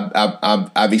that.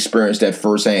 I've experienced that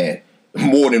firsthand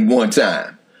more than one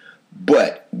time.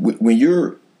 But when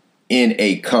you're in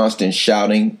a constant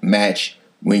shouting match,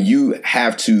 when you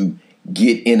have to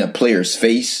get in a player's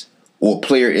face or a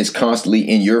player is constantly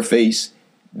in your face,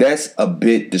 that's a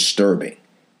bit disturbing.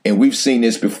 And we've seen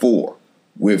this before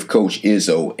with Coach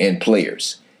Izzo and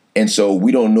players. And so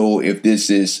we don't know if this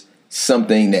is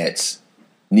something that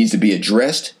needs to be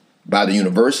addressed by the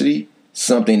university,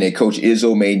 something that Coach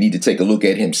Izzo may need to take a look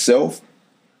at himself,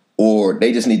 or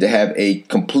they just need to have a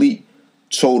complete,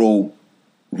 total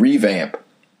revamp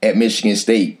at Michigan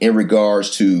State in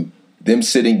regards to them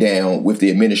sitting down with the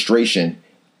administration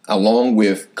along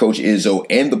with Coach Izzo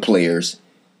and the players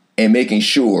and making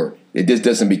sure that this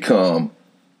doesn't become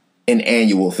an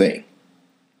annual thing.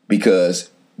 Because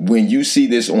when you see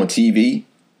this on TV,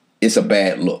 it's a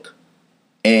bad look.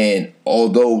 And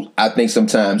although I think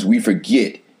sometimes we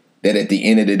forget that at the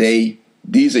end of the day,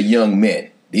 these are young men.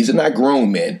 These are not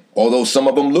grown men, although some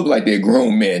of them look like they're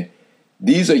grown men.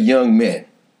 These are young men.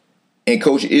 And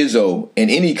Coach Izzo and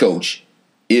any coach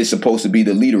is supposed to be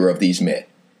the leader of these men.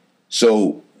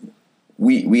 So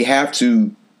we have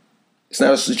to, it's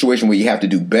not a situation where you have to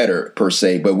do better per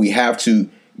se, but we have to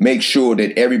make sure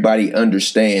that everybody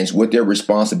understands what their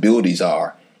responsibilities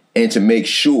are and to make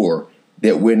sure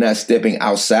that we're not stepping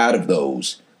outside of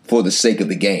those for the sake of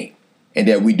the game. And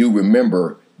that we do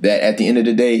remember that at the end of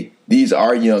the day, these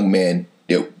are young men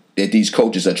that these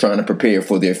coaches are trying to prepare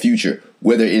for their future,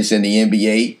 whether it's in the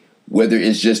NBA, whether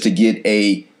it's just to get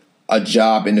a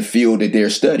job in the field that they're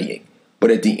studying.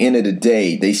 But at the end of the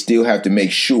day, they still have to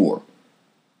make sure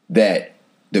that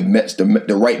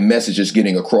the right message is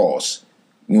getting across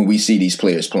when we see these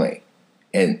players playing.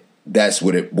 And that's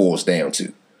what it boils down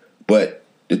to. But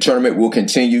the tournament will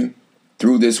continue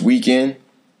through this weekend.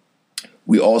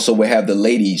 We also will have the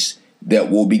ladies that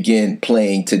will begin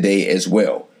playing today as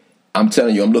well. I'm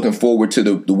telling you, I'm looking forward to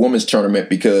the women's tournament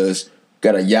because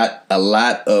got a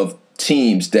lot of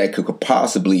teams that could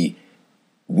possibly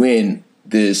win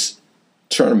this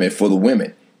tournament for the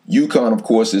women. UConn, of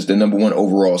course, is the number 1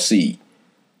 overall seed,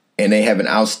 and they have an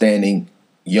outstanding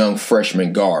young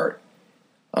freshman guard.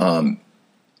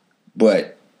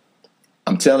 But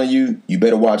I'm telling you, you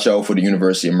better watch out for the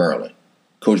University of Maryland.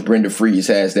 Coach Brenda Freeze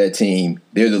has that team.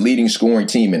 They're the leading scoring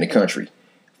team in the country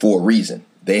for a reason.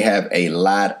 They have a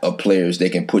lot of players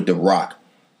that can put the rock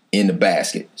in the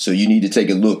basket. So you need to take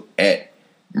a look at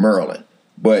Maryland.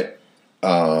 But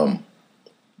Gino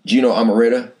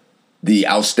Amaretta, the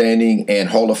outstanding and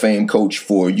Hall of Fame coach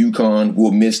for UConn,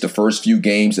 will miss the first few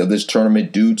games of this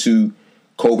tournament due to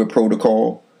COVID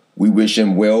protocol. We wish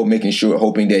him well,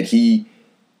 hoping that he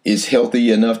is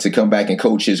healthy enough to come back and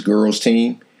coach his girls'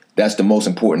 team. That's the most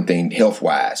important thing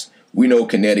health-wise. We know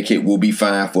Connecticut will be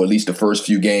fine for at least the first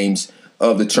few games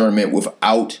of the tournament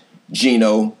without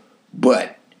Gino,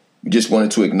 but we just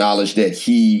wanted to acknowledge that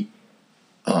he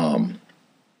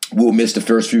will miss the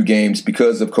first few games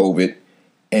because of COVID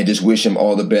and just wish him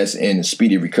all the best in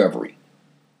speedy recovery.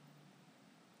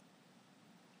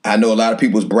 I know a lot of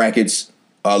people's brackets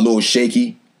are a little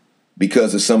shaky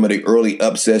because of some of the early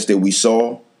upsets that we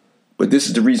saw, but this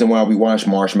is the reason why we watch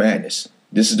March Madness.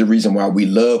 This is the reason why we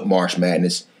love March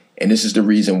Madness, and this is the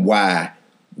reason why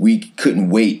we couldn't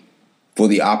wait for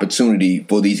the opportunity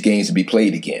for these games to be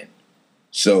played again.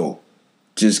 So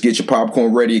just get your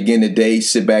popcorn ready again today.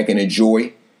 Sit back and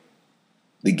enjoy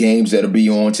the games that'll be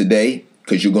on today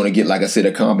because you're going to get, like I said,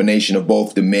 a combination of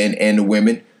both the men and the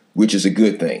women, which is a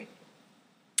good thing.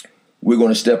 We're going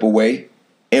to step away,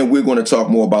 and we're going to talk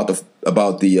more about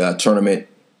the tournament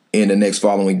in the next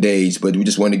following days, but we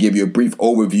just want to give you a brief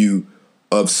overview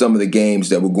of some of the games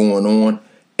that were going on.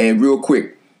 And real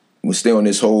quick, we're going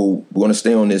to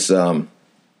stay on this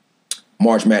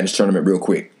March Madness tournament real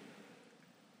quick.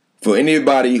 For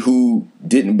anybody who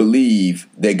didn't believe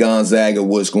that Gonzaga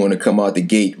was going to come out the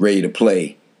gate ready to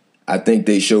play, I think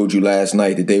they showed you last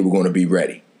night that they were going to be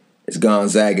ready. As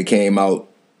Gonzaga came out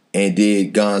and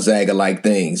did Gonzaga-like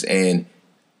things. And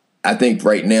I think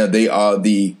right now they are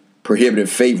the prohibitive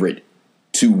favorite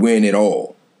to win it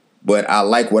all. But I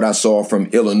like what I saw from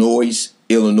Illinois.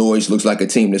 Illinois looks like a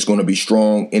team that's going to be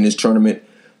strong in this tournament.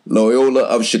 Loyola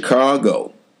of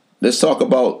Chicago. Let's talk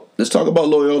about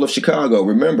Loyola of Chicago.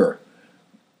 Remember,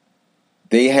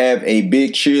 they have a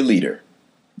big cheerleader,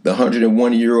 the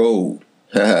 101-year-old.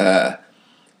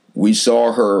 We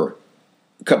saw her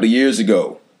a couple of years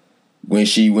ago when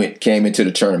she came into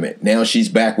the tournament. Now she's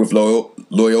back with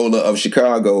Loyola of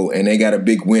Chicago, and they got a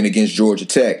big win against Georgia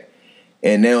Tech.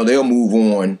 And now they'll move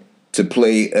on to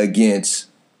play against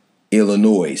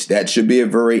Illinois. That should be a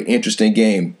very interesting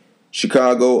game.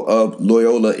 Chicago of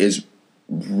Loyola is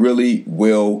really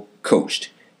well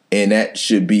coached, and that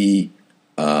should be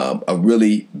a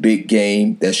really big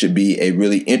game. That should be a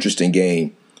really interesting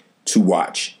game to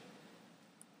watch.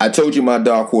 I told you my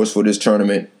dark horse for this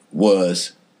tournament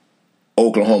was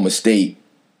Oklahoma State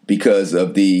because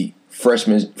of the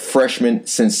freshman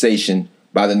sensation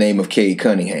by the name of Cade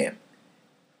Cunningham.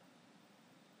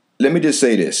 Let me just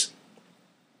say this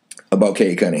about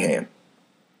Cade Cunningham.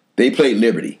 They played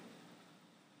Liberty.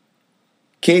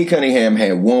 Cade Cunningham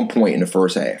had 1 point in the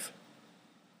first half.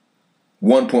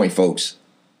 1 point, folks.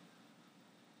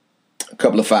 A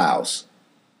couple of fouls.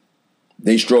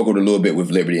 They struggled a little bit with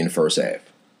Liberty in the first half.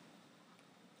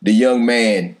 The young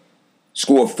man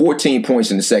scored 14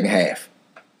 points in the second half.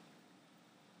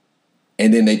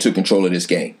 And then they took control of this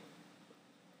game.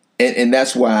 And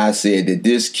that's why I said that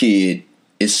this kid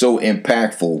is so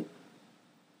impactful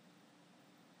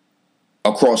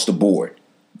across the board.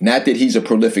 Not that he's a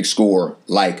prolific scorer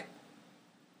like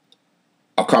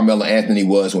a Carmelo Anthony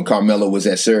was when Carmelo was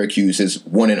at Syracuse, his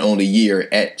one and only year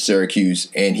at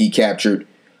Syracuse, and he captured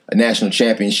a national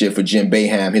championship for Jim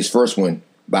Boeheim, his first one,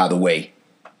 by the way.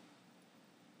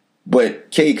 But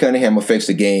Cade Cunningham affects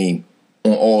the game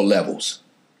on all levels.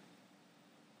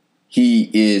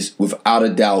 He is, without a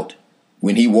doubt,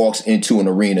 when he walks into an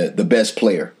arena, the best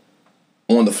player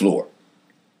on the floor.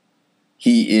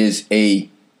 He is a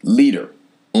leader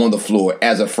on the floor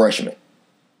as a freshman.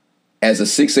 As a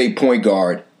 6'8" point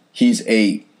guard, he's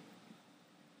a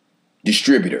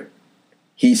distributor.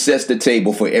 He sets the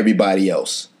table for everybody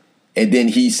else. And then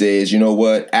he says, you know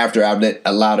what, after I've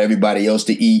allowed everybody else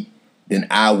to eat, then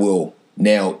I will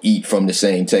now eat from the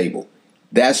same table.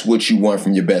 That's what you want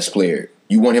from your best player.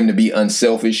 You want him to be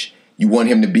unselfish. You want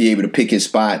him to be able to pick his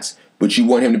spots, but you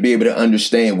want him to be able to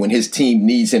understand when his team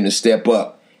needs him to step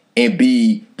up and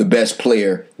be the best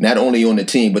player, not only on the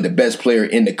team, but the best player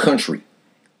in the country.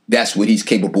 That's what he's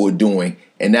capable of doing,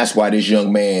 and that's why this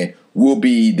young man will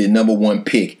be the number one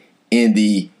pick in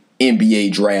the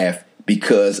NBA draft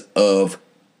because of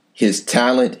his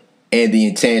talent and the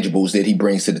intangibles that he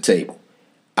brings to the table.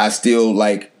 I still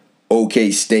like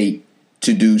OK State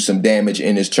to do some damage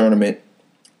in this tournament.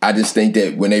 I just think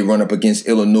that when they run up against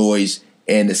Illinois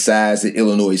and the size that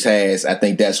Illinois has, I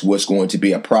think that's what's going to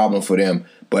be a problem for them.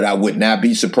 But I would not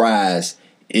be surprised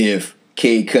if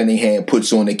Cade Cunningham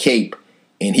puts on the cape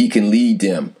and he can lead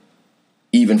them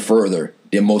even further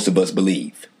than most of us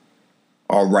believe.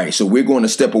 All right, so we're going to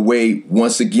step away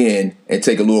once again and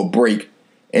take a little break.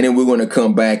 And then we're going to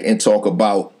come back and talk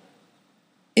about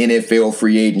NFL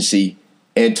free agency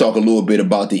and talk a little bit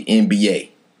about the NBA.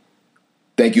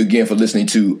 Thank you again for listening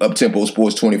to Uptempo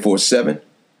Sports 24/7.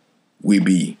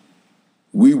 We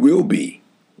will be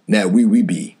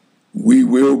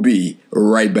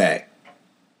right back.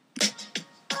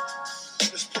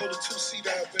 Let's pull the 2-seat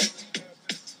out, baby.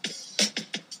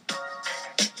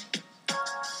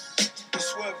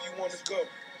 It's wherever you want to go.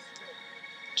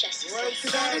 Just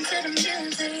right into the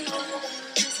music.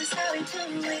 This is how we do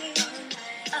it.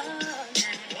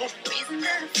 Reason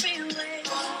down the freeway.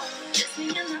 Just me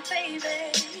and my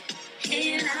baby.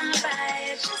 And I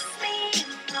ride just me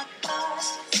and my boss.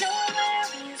 No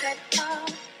worries at all.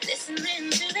 Listening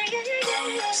to the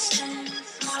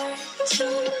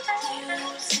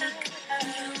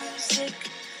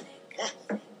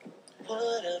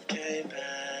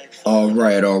All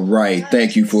right.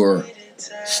 Thank you for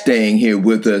staying here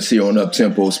with us here on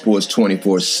Uptempo Sports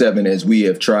 24/7 as we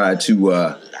have tried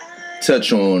to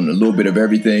touch on a little bit of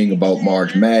everything about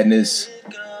March Madness,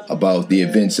 about the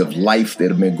events of life that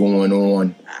have been going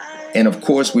on. And of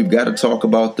course, we've got to talk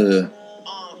about the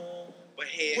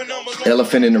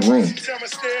elephant in the room.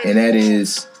 And that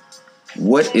is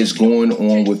what is going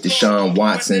on with Deshaun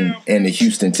Watson and the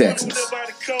Houston Texans.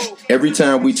 Every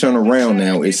time we turn around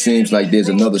now, it seems like there's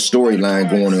another storyline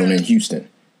going on in Houston.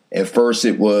 At first,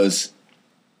 it was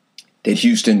that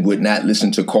Houston would not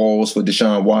listen to calls for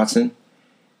Deshaun Watson.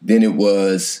 Then it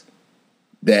was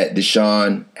that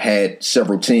Deshaun had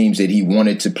several teams that he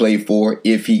wanted to play for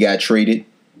if he got traded.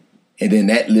 And then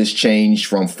that list changed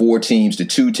from 4 teams to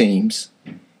 2 teams.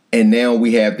 And now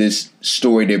we have this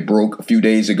story that broke a few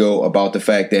days ago about the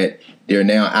fact that there are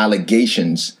now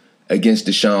allegations against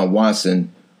Deshaun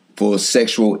Watson for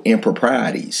sexual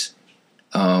improprieties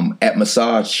at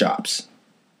massage shops.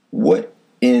 What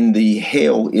in the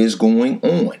hell is going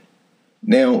on?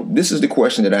 Now, this is the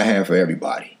question that I have for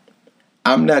everybody.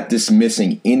 I'm not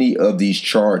dismissing any of these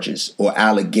charges or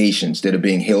allegations that are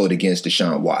being held against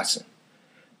Deshaun Watson.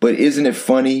 But isn't it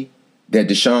funny that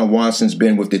Deshaun Watson's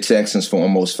been with the Texans for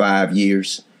almost 5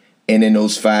 years, and in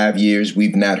those 5 years,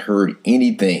 we've not heard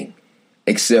anything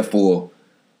except for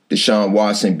Deshaun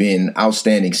Watson being an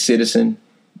outstanding citizen,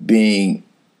 being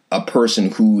a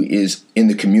person who is in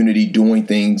the community doing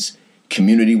things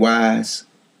community-wise,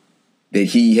 that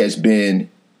he has been,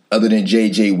 other than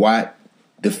J.J. Watt,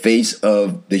 the face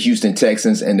of the Houston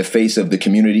Texans and the face of the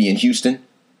community in Houston.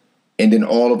 And then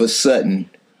all of a sudden,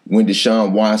 when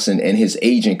Deshaun Watson and his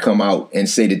agent come out and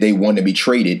say that they want to be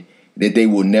traded, that they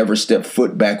will never step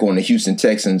foot back on the Houston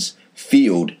Texans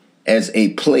field as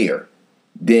a player,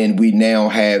 then we now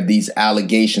have these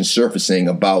allegations surfacing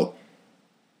about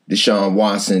Deshaun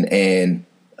Watson and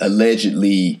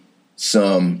allegedly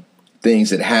some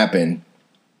things that happened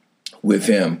with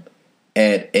him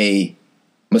at a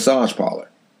massage parlor.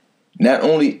 Not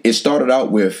only, it started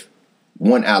out with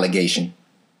one allegation,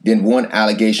 then one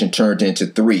allegation turned into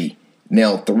 3.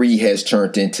 Now 3 has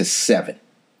turned into 7.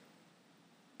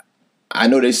 I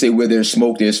know they say where there's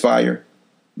smoke, there's fire.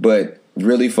 But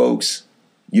really, folks,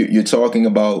 you're talking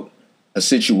about a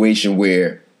situation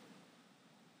where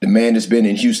the man has been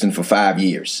in Houston for 5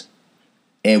 years.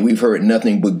 And we've heard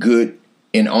nothing but good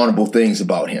and honorable things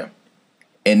about him.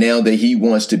 And now that he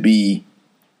wants to be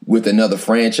with another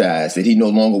franchise, that he no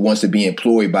longer wants to be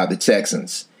employed by the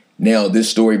Texans, now this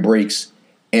story breaks.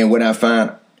 And what I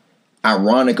find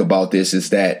ironic about this is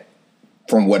that,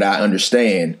 from what I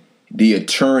understand, the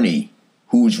attorney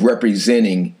who's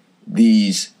representing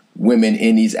these women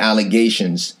in these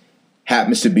allegations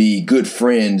happens to be good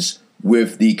friends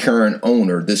with the current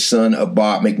owner, the son of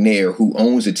Bob McNair, who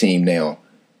owns the team now.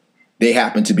 They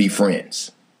happen to be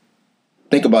friends.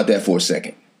 Think about that for a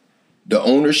second. The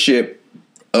ownership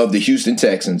of the Houston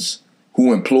Texans,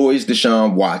 who employs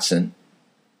Deshaun Watson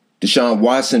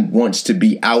wants to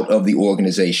be out of the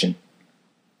organization.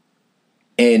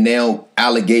 And now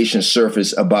allegations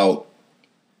surface about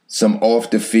some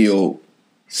off-the-field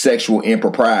sexual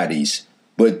improprieties.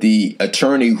 But the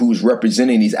attorney who's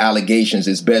representing these allegations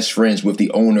is best friends with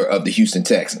the owner of the Houston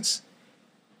Texans.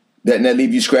 Doesn't that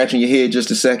leave you scratching your head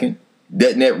just a second?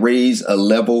 Doesn't that raise a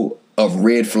level of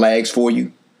red flags for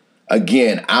you?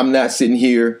 Again, I'm not sitting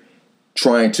here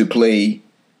trying to play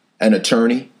an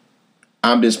attorney.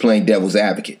 I'm just playing devil's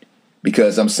advocate,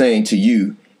 because I'm saying to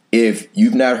you, if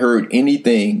you've not heard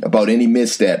anything about any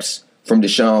missteps from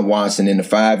Deshaun Watson in the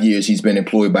 5 years he's been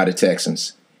employed by the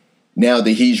Texans, now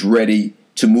that he's ready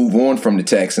to move on from the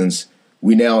Texans,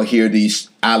 we now hear these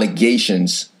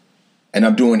allegations, and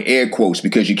I'm doing air quotes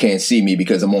because you can't see me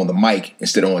because I'm on the mic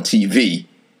instead of on TV.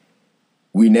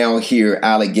 We now hear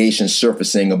allegations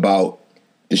surfacing about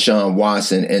Deshaun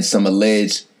Watson and some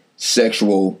alleged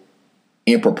sexual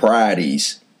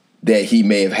improprieties that he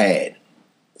may have had,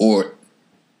 or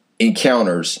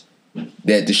encounters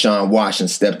that Deshaun Watson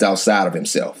stepped outside of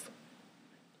himself.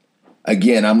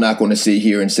 Again, I'm not going to sit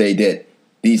here and say that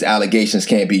these allegations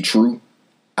can't be true.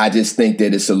 I just think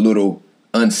that it's a little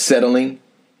unsettling,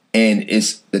 and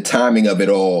it's the timing of it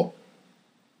all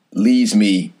leaves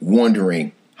me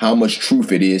wondering how much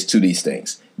truth it is to these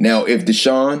things. Now, if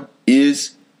Deshaun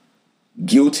is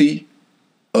guilty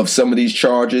of some of these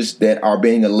charges that are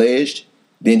being alleged,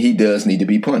 then he does need to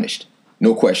be punished.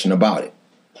 No question about it.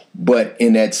 But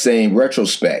in that same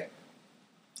retrospect,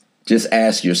 just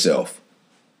ask yourself,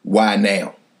 why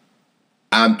now?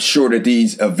 I'm sure that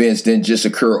these events didn't just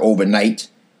occur overnight.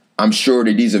 I'm sure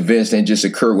that these events didn't just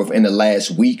occur within the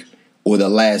last week or the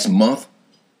last month.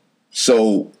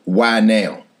 So why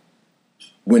now?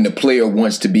 When the player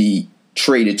wants to be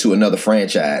traded to another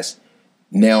franchise,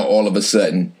 now all of a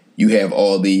sudden you have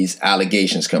all these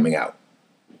allegations coming out.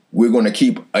 We're going to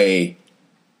keep an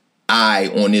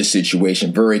eye on this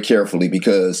situation very carefully,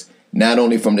 because not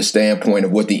only from the standpoint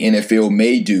of what the NFL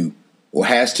may do or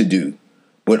has to do,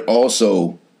 but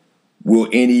also will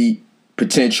any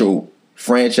potential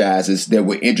franchises that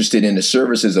were interested in the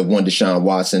services of one Deshaun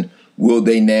Watson, will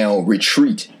they now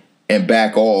retreat and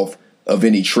back off of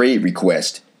any trade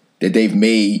request that they've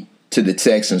made to the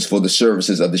Texans for the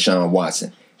services of Deshaun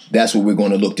Watson? That's what we're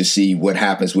going to look to see what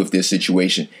happens with this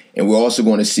situation. And we're also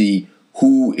going to see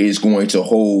who is going to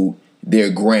hold their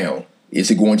ground.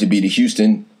 Is it going to be the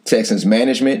Houston Texans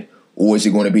management, or is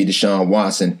it going to be Deshaun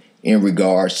Watson in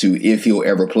regards to if he'll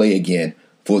ever play again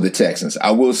for the Texans?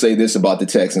 I will say this about the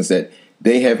Texans, that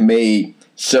they have made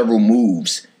several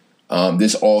moves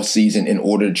this offseason in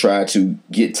order to try to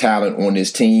get talent on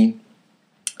this team.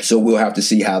 So we'll have to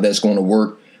see how that's going to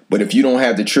work. But if you don't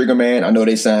have the trigger man, I know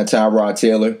they signed Tyrod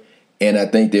Taylor, and I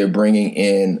think they're bringing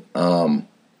in,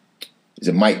 is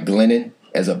it Mike Glennon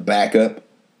as a backup,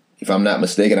 if I'm not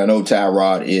mistaken. I know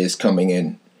Tyrod is coming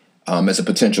in as a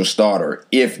potential starter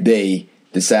if they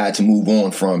decide to move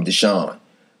on from Deshaun.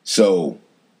 So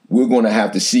we're going to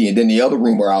have to see. And then the other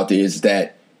rumor out there is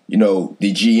that, the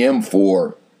GM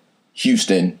for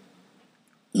Houston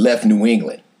left New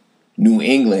England. New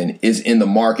England is in the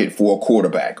market for a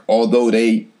quarterback. Although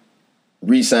they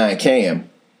re-signed Cam,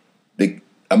 the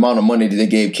amount of money that they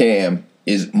gave Cam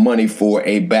is money for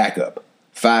a backup,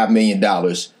 $5 million,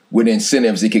 with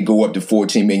incentives that could go up to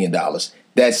 $14 million.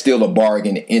 That's still a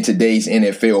bargain in today's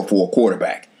NFL for a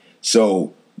quarterback.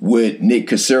 So would Nick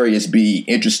Caserio be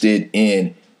interested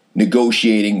in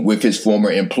negotiating with his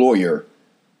former employer,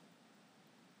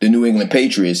 the New England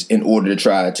Patriots, in order to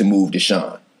try to move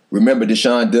Deshaun? Remember,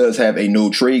 Deshaun does have a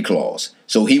no-trade clause,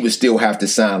 so he would still have to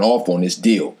sign off on this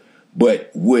deal.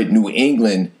 But would New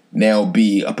England now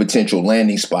be a potential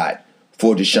landing spot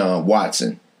for Deshaun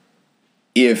Watson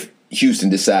if Houston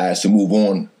decides to move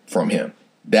on from him?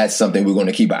 That's something we're going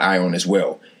to keep an eye on as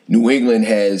well. New England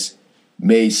has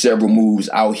made several moves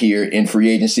out here in free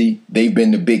agency. They've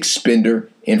been the big spender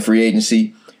in free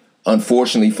agency.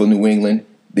 Unfortunately for New England,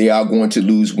 they are going to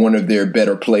lose one of their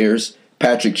better players.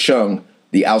 Patrick Chung,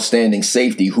 the outstanding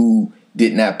safety who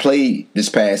did not play this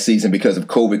past season because of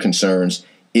COVID concerns,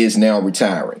 is now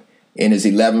retiring. In his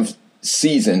 11th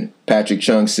season, Patrick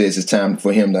Chung says it's time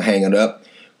for him to hang it up.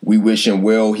 We wish him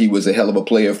well. He was a hell of a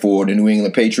player for the New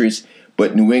England Patriots.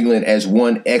 But New England, as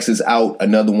one X's out,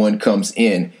 another one comes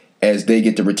in as they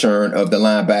get the return of the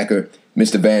linebacker,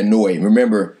 Mr. Van Noy.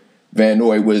 Remember, Van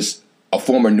Noy was a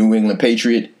former New England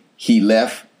Patriot. He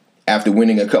left after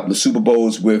winning a couple of Super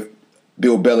Bowls with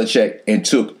Bill Belichick and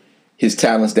took his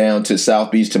talents down to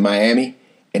South Beach to Miami.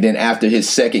 And then after his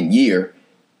second year,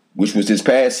 which was this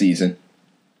past season,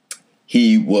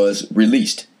 he was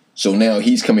released. So now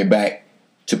he's coming back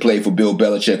to play for Bill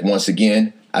Belichick once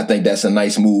again. I think that's a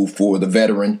nice move for the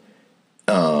veteran,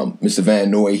 Mr.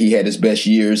 Van Noy. He had his best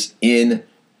years in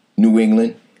New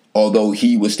England, although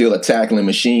he was still a tackling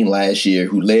machine last year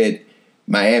who led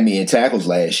Miami in tackles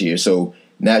last year. So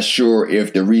not sure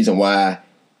if the reason why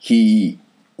he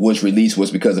was released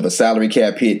was because of a salary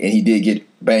cap hit, and he did get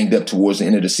banged up towards the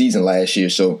end of the season last year.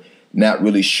 So not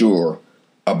really sure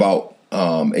about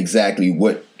exactly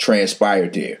what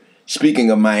transpired there.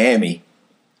 Speaking of Miami,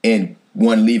 and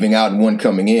one leaving out and one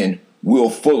coming in, Will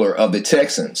Fuller of the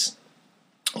Texans,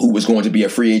 who was going to be a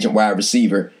free agent wide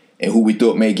receiver and who we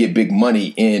thought may get big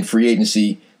money in free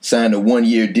agency, signed a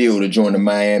one-year deal to join the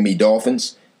Miami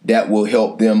Dolphins. that will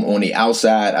help them on the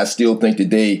outside. I still think that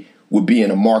they would be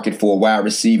in a market for a wide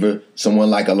receiver, someone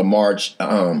like a Lamar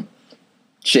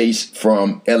Chase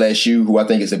from LSU, who I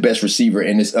think is the best receiver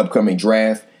in this upcoming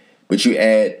draft. But you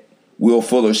add Will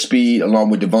Fuller's speed along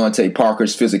with Devontae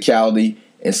Parker's physicality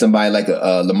and somebody like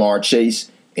a Lamar Chase,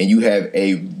 and you have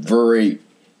a very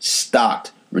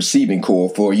stocked receiving core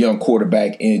for a young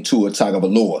quarterback in Tua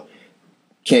Tagovailoa.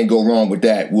 Can't go wrong with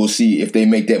that. We'll see if they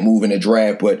make that move in the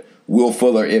draft, but Will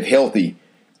Fuller, if healthy,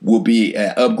 will be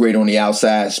an upgrade on the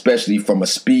outside, especially from a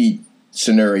speed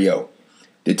scenario.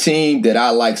 The team that I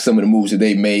like some of the moves that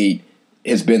they made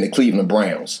has been the Cleveland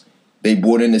Browns. They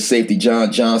brought in the safety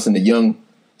John Johnson, the young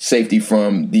safety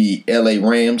from the LA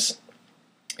Rams.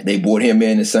 They brought him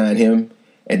in and signed him.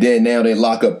 And then now they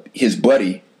lock up his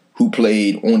buddy who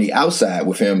played on the outside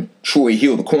with him, Troy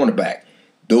Hill, the cornerback.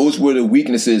 Those were the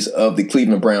weaknesses of the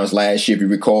Cleveland Browns last year, if you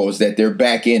recall, is that their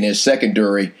back end, their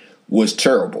secondary was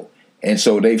terrible. And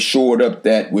so they've shored up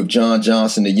that with John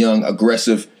Johnson, the young,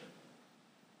 aggressive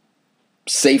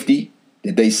safety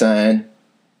that they signed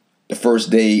the first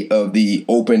day of the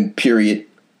open period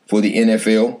for the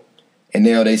NFL. And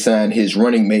now they signed his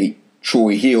running mate,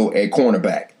 Troy Hill, at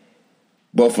cornerback.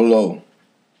 Buffalo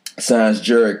signs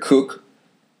Jared Cook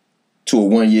to a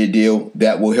one-year deal.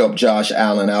 That will help Josh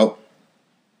Allen out.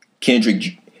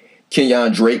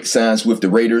 Kenyon Drake signs with the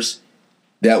Raiders.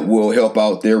 That will help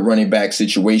out their running back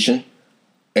situation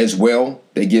as well.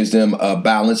 That gives them a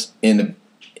balance in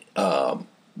the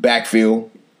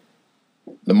backfield.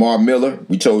 Lamar Miller,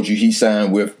 we told you he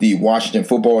signed with the Washington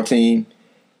football team.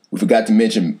 We forgot to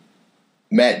mention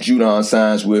Matt Judon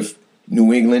signs with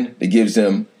New England. That gives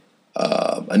them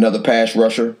another pass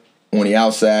rusher on the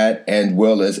outside, as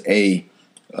well as a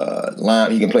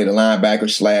line. He can play the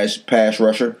linebacker / pass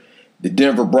rusher. The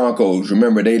Denver Broncos,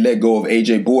 remember, they let go of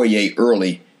A.J. Boye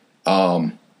early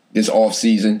this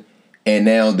offseason, and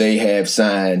now they have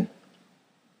signed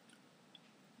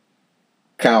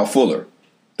Kyle Fuller,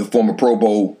 the former Pro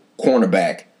Bowl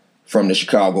cornerback from the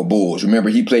Chicago Bulls. Remember,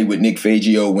 he played with Nick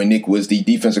Fangio when Nick was the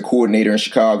defensive coordinator in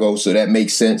Chicago, so that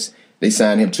makes sense. They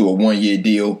signed him to a one-year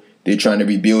deal. They're trying to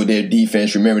rebuild their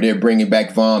defense. Remember, they're bringing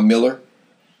back Von Miller.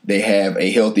 They have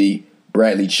a healthy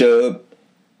Bradley Chubb.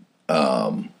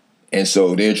 And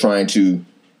so they're trying to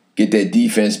get that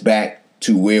defense back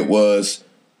to where it was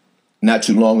not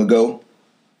too long ago.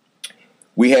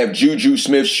 We have Juju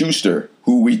Smith-Schuster,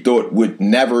 who we thought would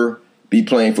never be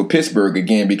playing for Pittsburgh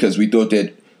again because we thought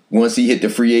that once he hit the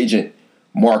free agent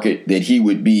market that he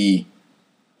would be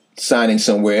signing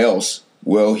somewhere else.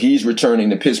 Well, he's returning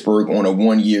to Pittsburgh on a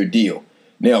one-year deal.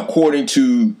 Now, according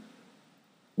to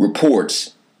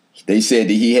reports, they said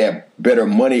that he had better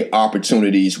money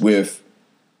opportunities with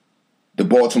the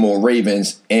Baltimore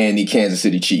Ravens and the Kansas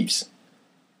City Chiefs.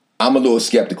 I'm a little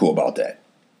skeptical about that.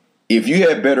 If you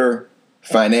have better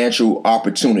financial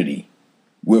opportunity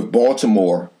with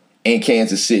Baltimore and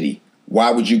Kansas City,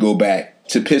 why would you go back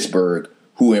to Pittsburgh,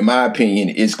 who, in my opinion,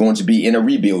 is going to be in a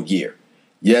rebuild year?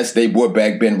 Yes, they brought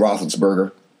back Ben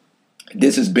Roethlisberger.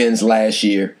 This is Ben's last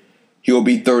year. He'll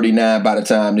be 39 by the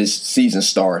time this season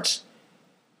starts.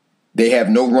 They have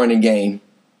no running game.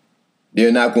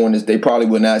 They probably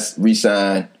will not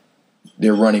re-sign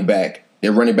their running back.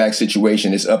 Their running back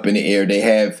situation is up in the air. They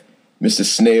have Mr.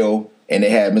 Snell and they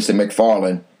have Mr.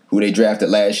 McFarland, who they drafted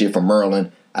last year from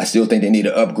Maryland. I still think they need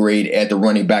an upgrade at the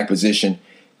running back position.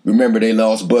 Remember, they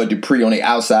lost Bud Dupree on the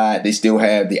outside. They still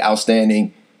have the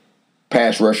outstanding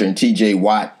pass rusher in T.J.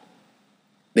 Watt.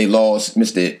 They lost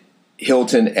Mr.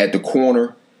 Hilton at the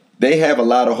corner. They have a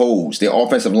lot of holes. Their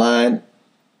offensive line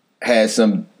has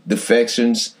some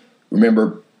defections.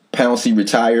 Remember, Pouncey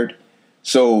retired.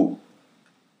 So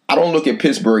I don't look at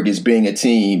Pittsburgh as being a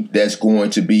team that's going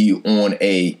to be on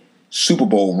a Super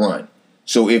Bowl run.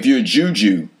 So if you're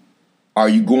Juju, are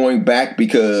you going back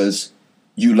because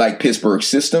you like Pittsburgh's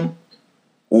system?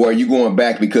 Or are you going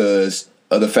back because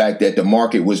of the fact that the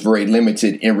market was very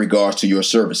limited in regards to your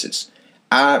services?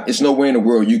 It's nowhere in the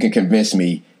world you can convince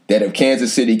me that if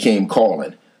Kansas City came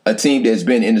calling, a team that's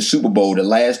been in the Super Bowl the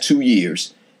last 2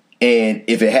 years, and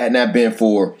if it had not been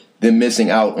for them missing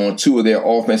out on two of their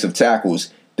offensive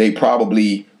tackles, they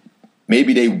probably,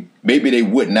 maybe they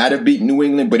would not have beaten New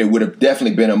England, but it would have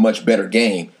definitely been a much better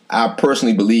game. I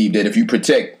personally believe that if you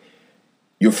protect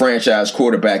your franchise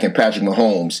quarterback and Patrick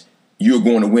Mahomes, you're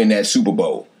going to win that Super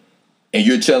Bowl. And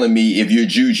you're telling me, if you're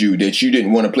Juju, that you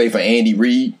didn't want to play for Andy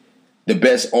Reid, the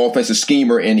best offensive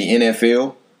schemer in the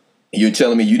NFL, and you're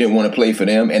telling me you didn't want to play for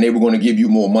them and they were going to give you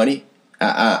more money?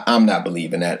 I'm not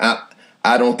believing that.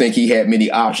 I don't think he had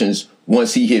many options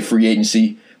once he hit free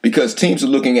agency, because teams are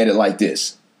looking at it like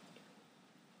this.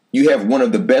 You have one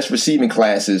of the best receiving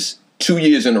classes 2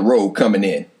 years in a row coming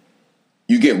in.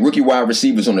 You get rookie wide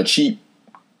receivers on a cheap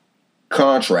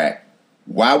contract.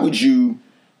 Why would you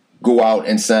go out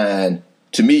and sign?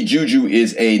 To me, Juju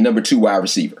is a number 2 wide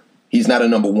receiver. He's not a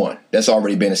number 1. That's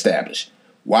already been established.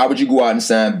 Why would you go out and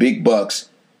sign big bucks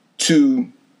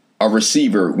to a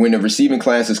receiver when the receiving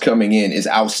class is coming in is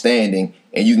outstanding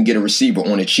and you can get a receiver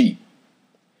on a cheap?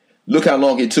 Look how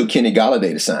long it took Kenny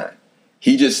Golladay to sign.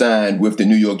 He just signed with the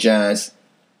New York Giants.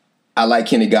 I like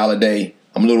Kenny Golladay.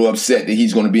 I'm a little upset that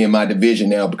he's going to be in my division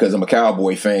now because I'm a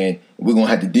Cowboy fan. We're going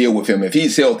to have to deal with him. If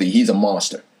he's healthy, he's a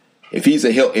monster. If he's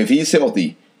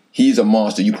healthy, he's a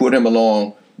monster. You put him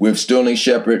along with Sterling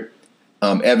Shepard,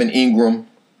 Evan Ingram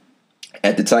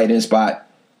at the tight end spot.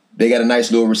 They got a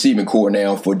nice little receiving core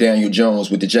now for Daniel Jones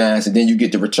with the Giants. And then you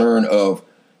get the return of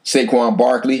Saquon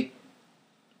Barkley.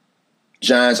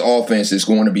 Giants offense is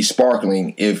going to be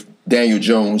sparkling if Daniel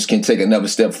Jones can take another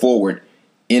step forward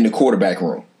in the quarterback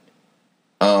room.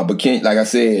 But like I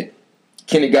said,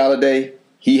 Kenny Golladay,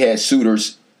 he had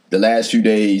suitors the last few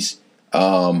days.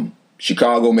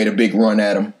 Chicago made a big run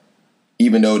at him,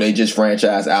 even though they just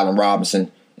franchised Allen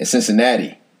Robinson. And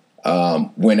Cincinnati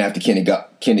went after Kenny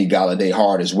Golladay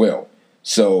hard as well.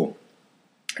 So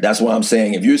that's why I'm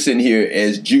saying if you're sitting here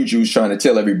as Juju's trying to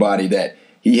tell everybody that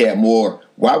he had more,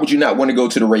 why would you not want to go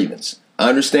to the Ravens? I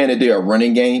understand that their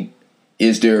running game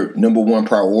is their number 1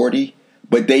 priority,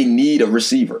 but they need a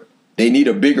receiver. They need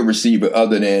a bigger receiver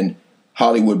other than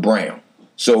Hollywood Brown.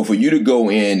 So for you to go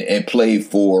in and play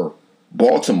for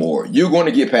Baltimore, you're going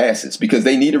to get passes because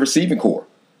they need a receiving core.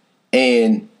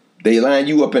 And they line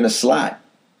you up in a slot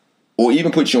or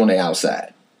even put you on the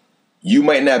outside. You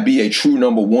might not be a true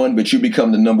number 1, but you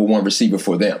become the number 1 receiver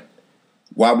for them.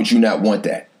 Why would you not want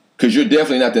that? Because you're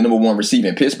definitely not the number 1 receiver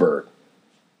in Pittsburgh.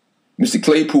 Mr.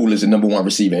 Claypool is the number 1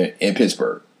 receiver in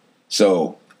Pittsburgh.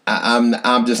 So I'm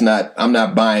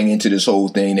not buying into this whole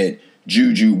thing that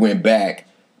Juju went back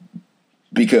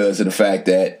because of the fact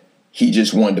that he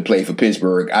just wanted to play for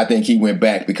Pittsburgh. I think he went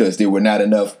back because there were not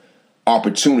enough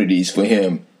opportunities for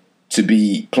him to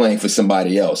be playing for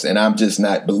somebody else. And I'm just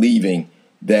not believing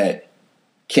that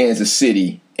Kansas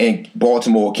City and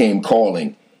Baltimore came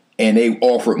calling and they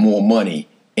offered more money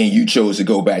and you chose to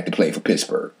go back to play for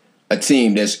Pittsburgh, a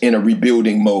team that's in a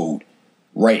rebuilding mode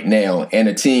right now and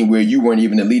a team where you weren't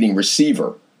even the leading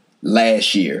receiver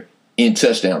last year in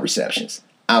touchdown receptions.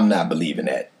 I'm not believing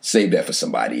that. Save that for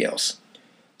somebody else.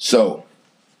 So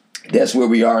that's where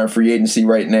we are in free agency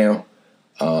right now.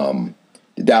 The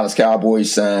Dallas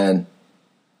Cowboys signed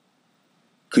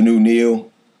Canu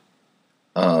Neal.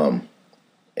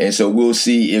 And so we'll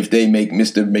see if they make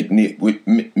Mr.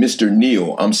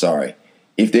 Neal,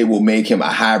 if they will make him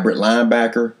a hybrid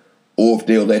linebacker or if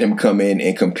they'll let him come in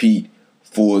and compete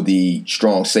for the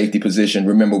strong safety position.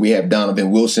 Remember, we have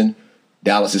Donovan Wilson.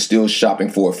 Dallas is still shopping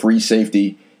for a free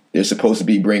safety. They're supposed to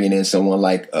be bringing in someone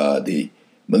like the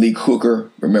Malik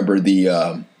Hooker. Remember,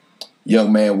 the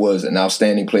young man was an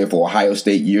outstanding player for Ohio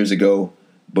State years ago,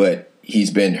 but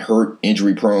he's been hurt,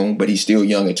 injury prone, but he's still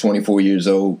young at 24 years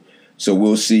old. So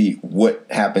we'll see what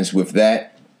happens with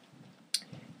that.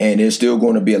 And there's still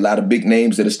going to be a lot of big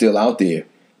names that are still out there.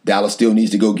 Dallas still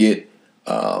needs to go get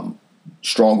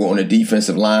stronger on the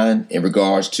defensive line in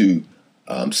regards to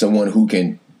someone who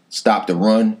can stop the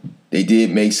run. They did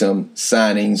make some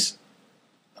signings.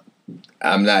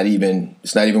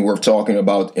 It's not even worth talking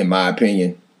about, in my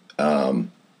opinion. Mr.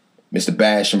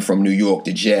 Basham from New York,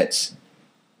 the Jets,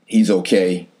 he's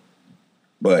okay.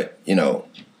 But,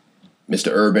 Mr.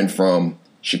 Urban from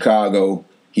Chicago,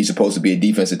 he's supposed to be a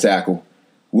defensive tackle.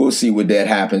 We'll see what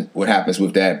happens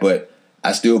with that. But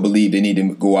I still believe they need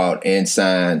to go out and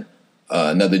sign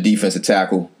another defensive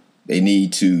tackle. They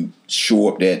need to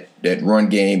shore up that run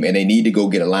game, and they need to go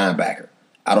get a linebacker.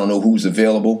 I don't know who's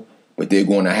available, but they're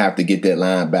going to have to get that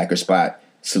linebacker spot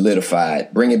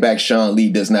solidified. Bringing back Sean Lee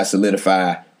does not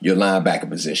solidify your linebacker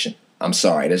position. I'm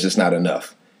sorry, that's just not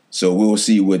enough. So we'll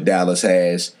see what Dallas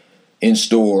has in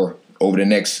store over the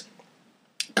next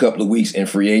couple of weeks in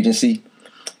free agency.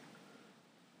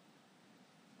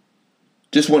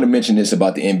 Just want to mention this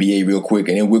about the NBA real quick,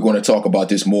 and then we're going to talk about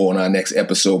this more on our next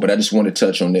episode, but I just want to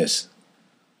touch on this.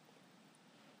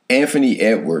 Anthony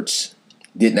Edwards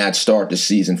did not start the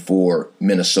season for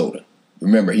Minnesota.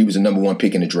 Remember, he was the number 1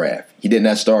 pick in the draft. He did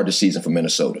not start the season for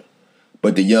Minnesota.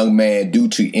 But the young man, due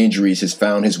to injuries, has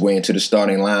found his way into the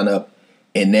starting lineup,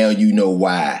 and now you know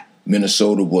why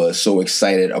Minnesota was so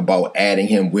excited about adding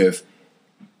him with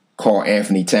Karl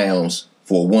Anthony Towns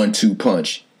for a 1-2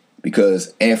 punch,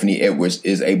 because Anthony Edwards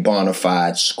is a bona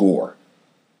fide scorer.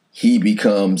 He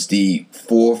becomes the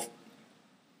 4th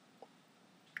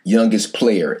youngest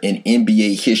player in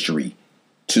NBA history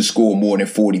to score more than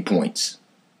 40 points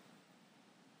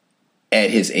at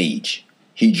his age.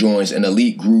 He joins an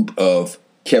elite group of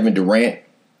Kevin Durant,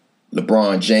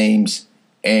 LeBron James,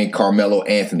 and Carmelo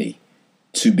Anthony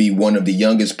to be one of the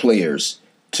youngest players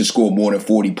to score more than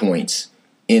 40 points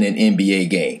in an NBA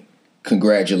game.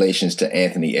 Congratulations to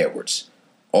Anthony Edwards.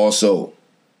 Also,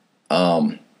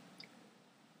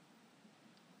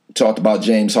 talked about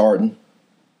James Harden.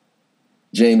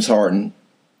 James Harden,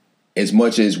 as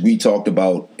much as we talked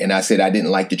about, and I said I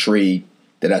didn't like the trade,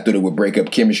 that I thought it would break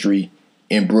up chemistry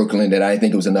in Brooklyn, that I didn't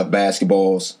think it was enough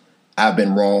basketballs, I've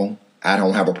been wrong. I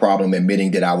don't have a problem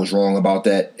admitting that I was wrong about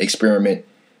that experiment.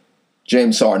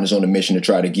 James Harden is on a mission to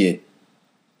try to get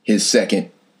his second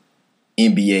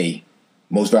NBA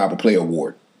Most Valuable Player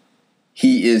award.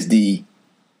 He is the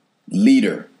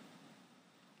leader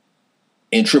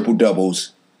in triple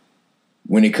doubles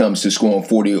when it comes to scoring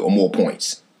 40 or more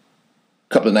points.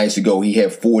 A couple of nights ago, he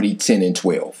had 40, 10, and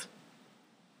 12.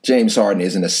 James Harden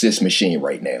is an assist machine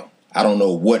right now. I don't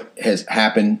know what has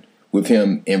happened with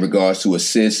him in regards to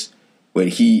assists, but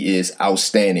he is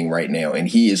outstanding right now, and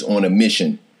he is on a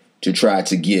mission to try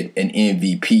to get an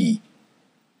MVP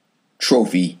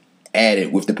trophy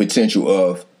added with the potential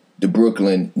of the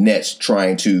Brooklyn Nets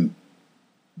trying to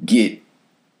get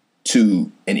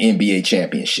to an NBA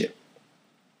championship.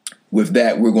 With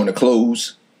that, we're going to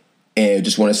close, and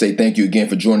just want to say thank you again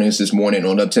for joining us this morning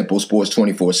on Uptempo Sports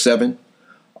 24/7.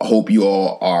 I hope you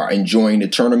all are enjoying the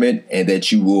tournament and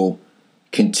that you will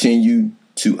continue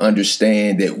to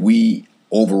understand that we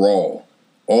overall,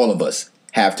 all of us,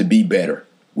 have to be better.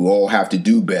 We all have to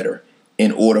do better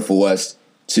in order for us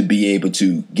to be able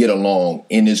to get along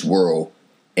in this world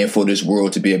and for this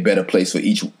world to be a better place for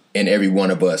each and every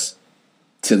one of us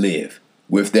to live.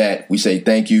 With that, we say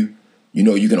thank you. You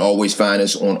know, you can always find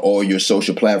us on all your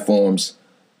social platforms: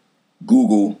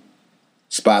 Google,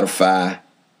 Spotify,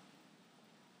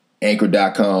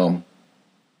 Anchor.com.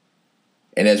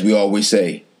 And as we always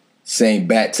say, same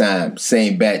bat time,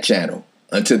 same bat channel.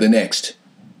 Until the next,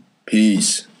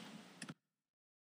 peace.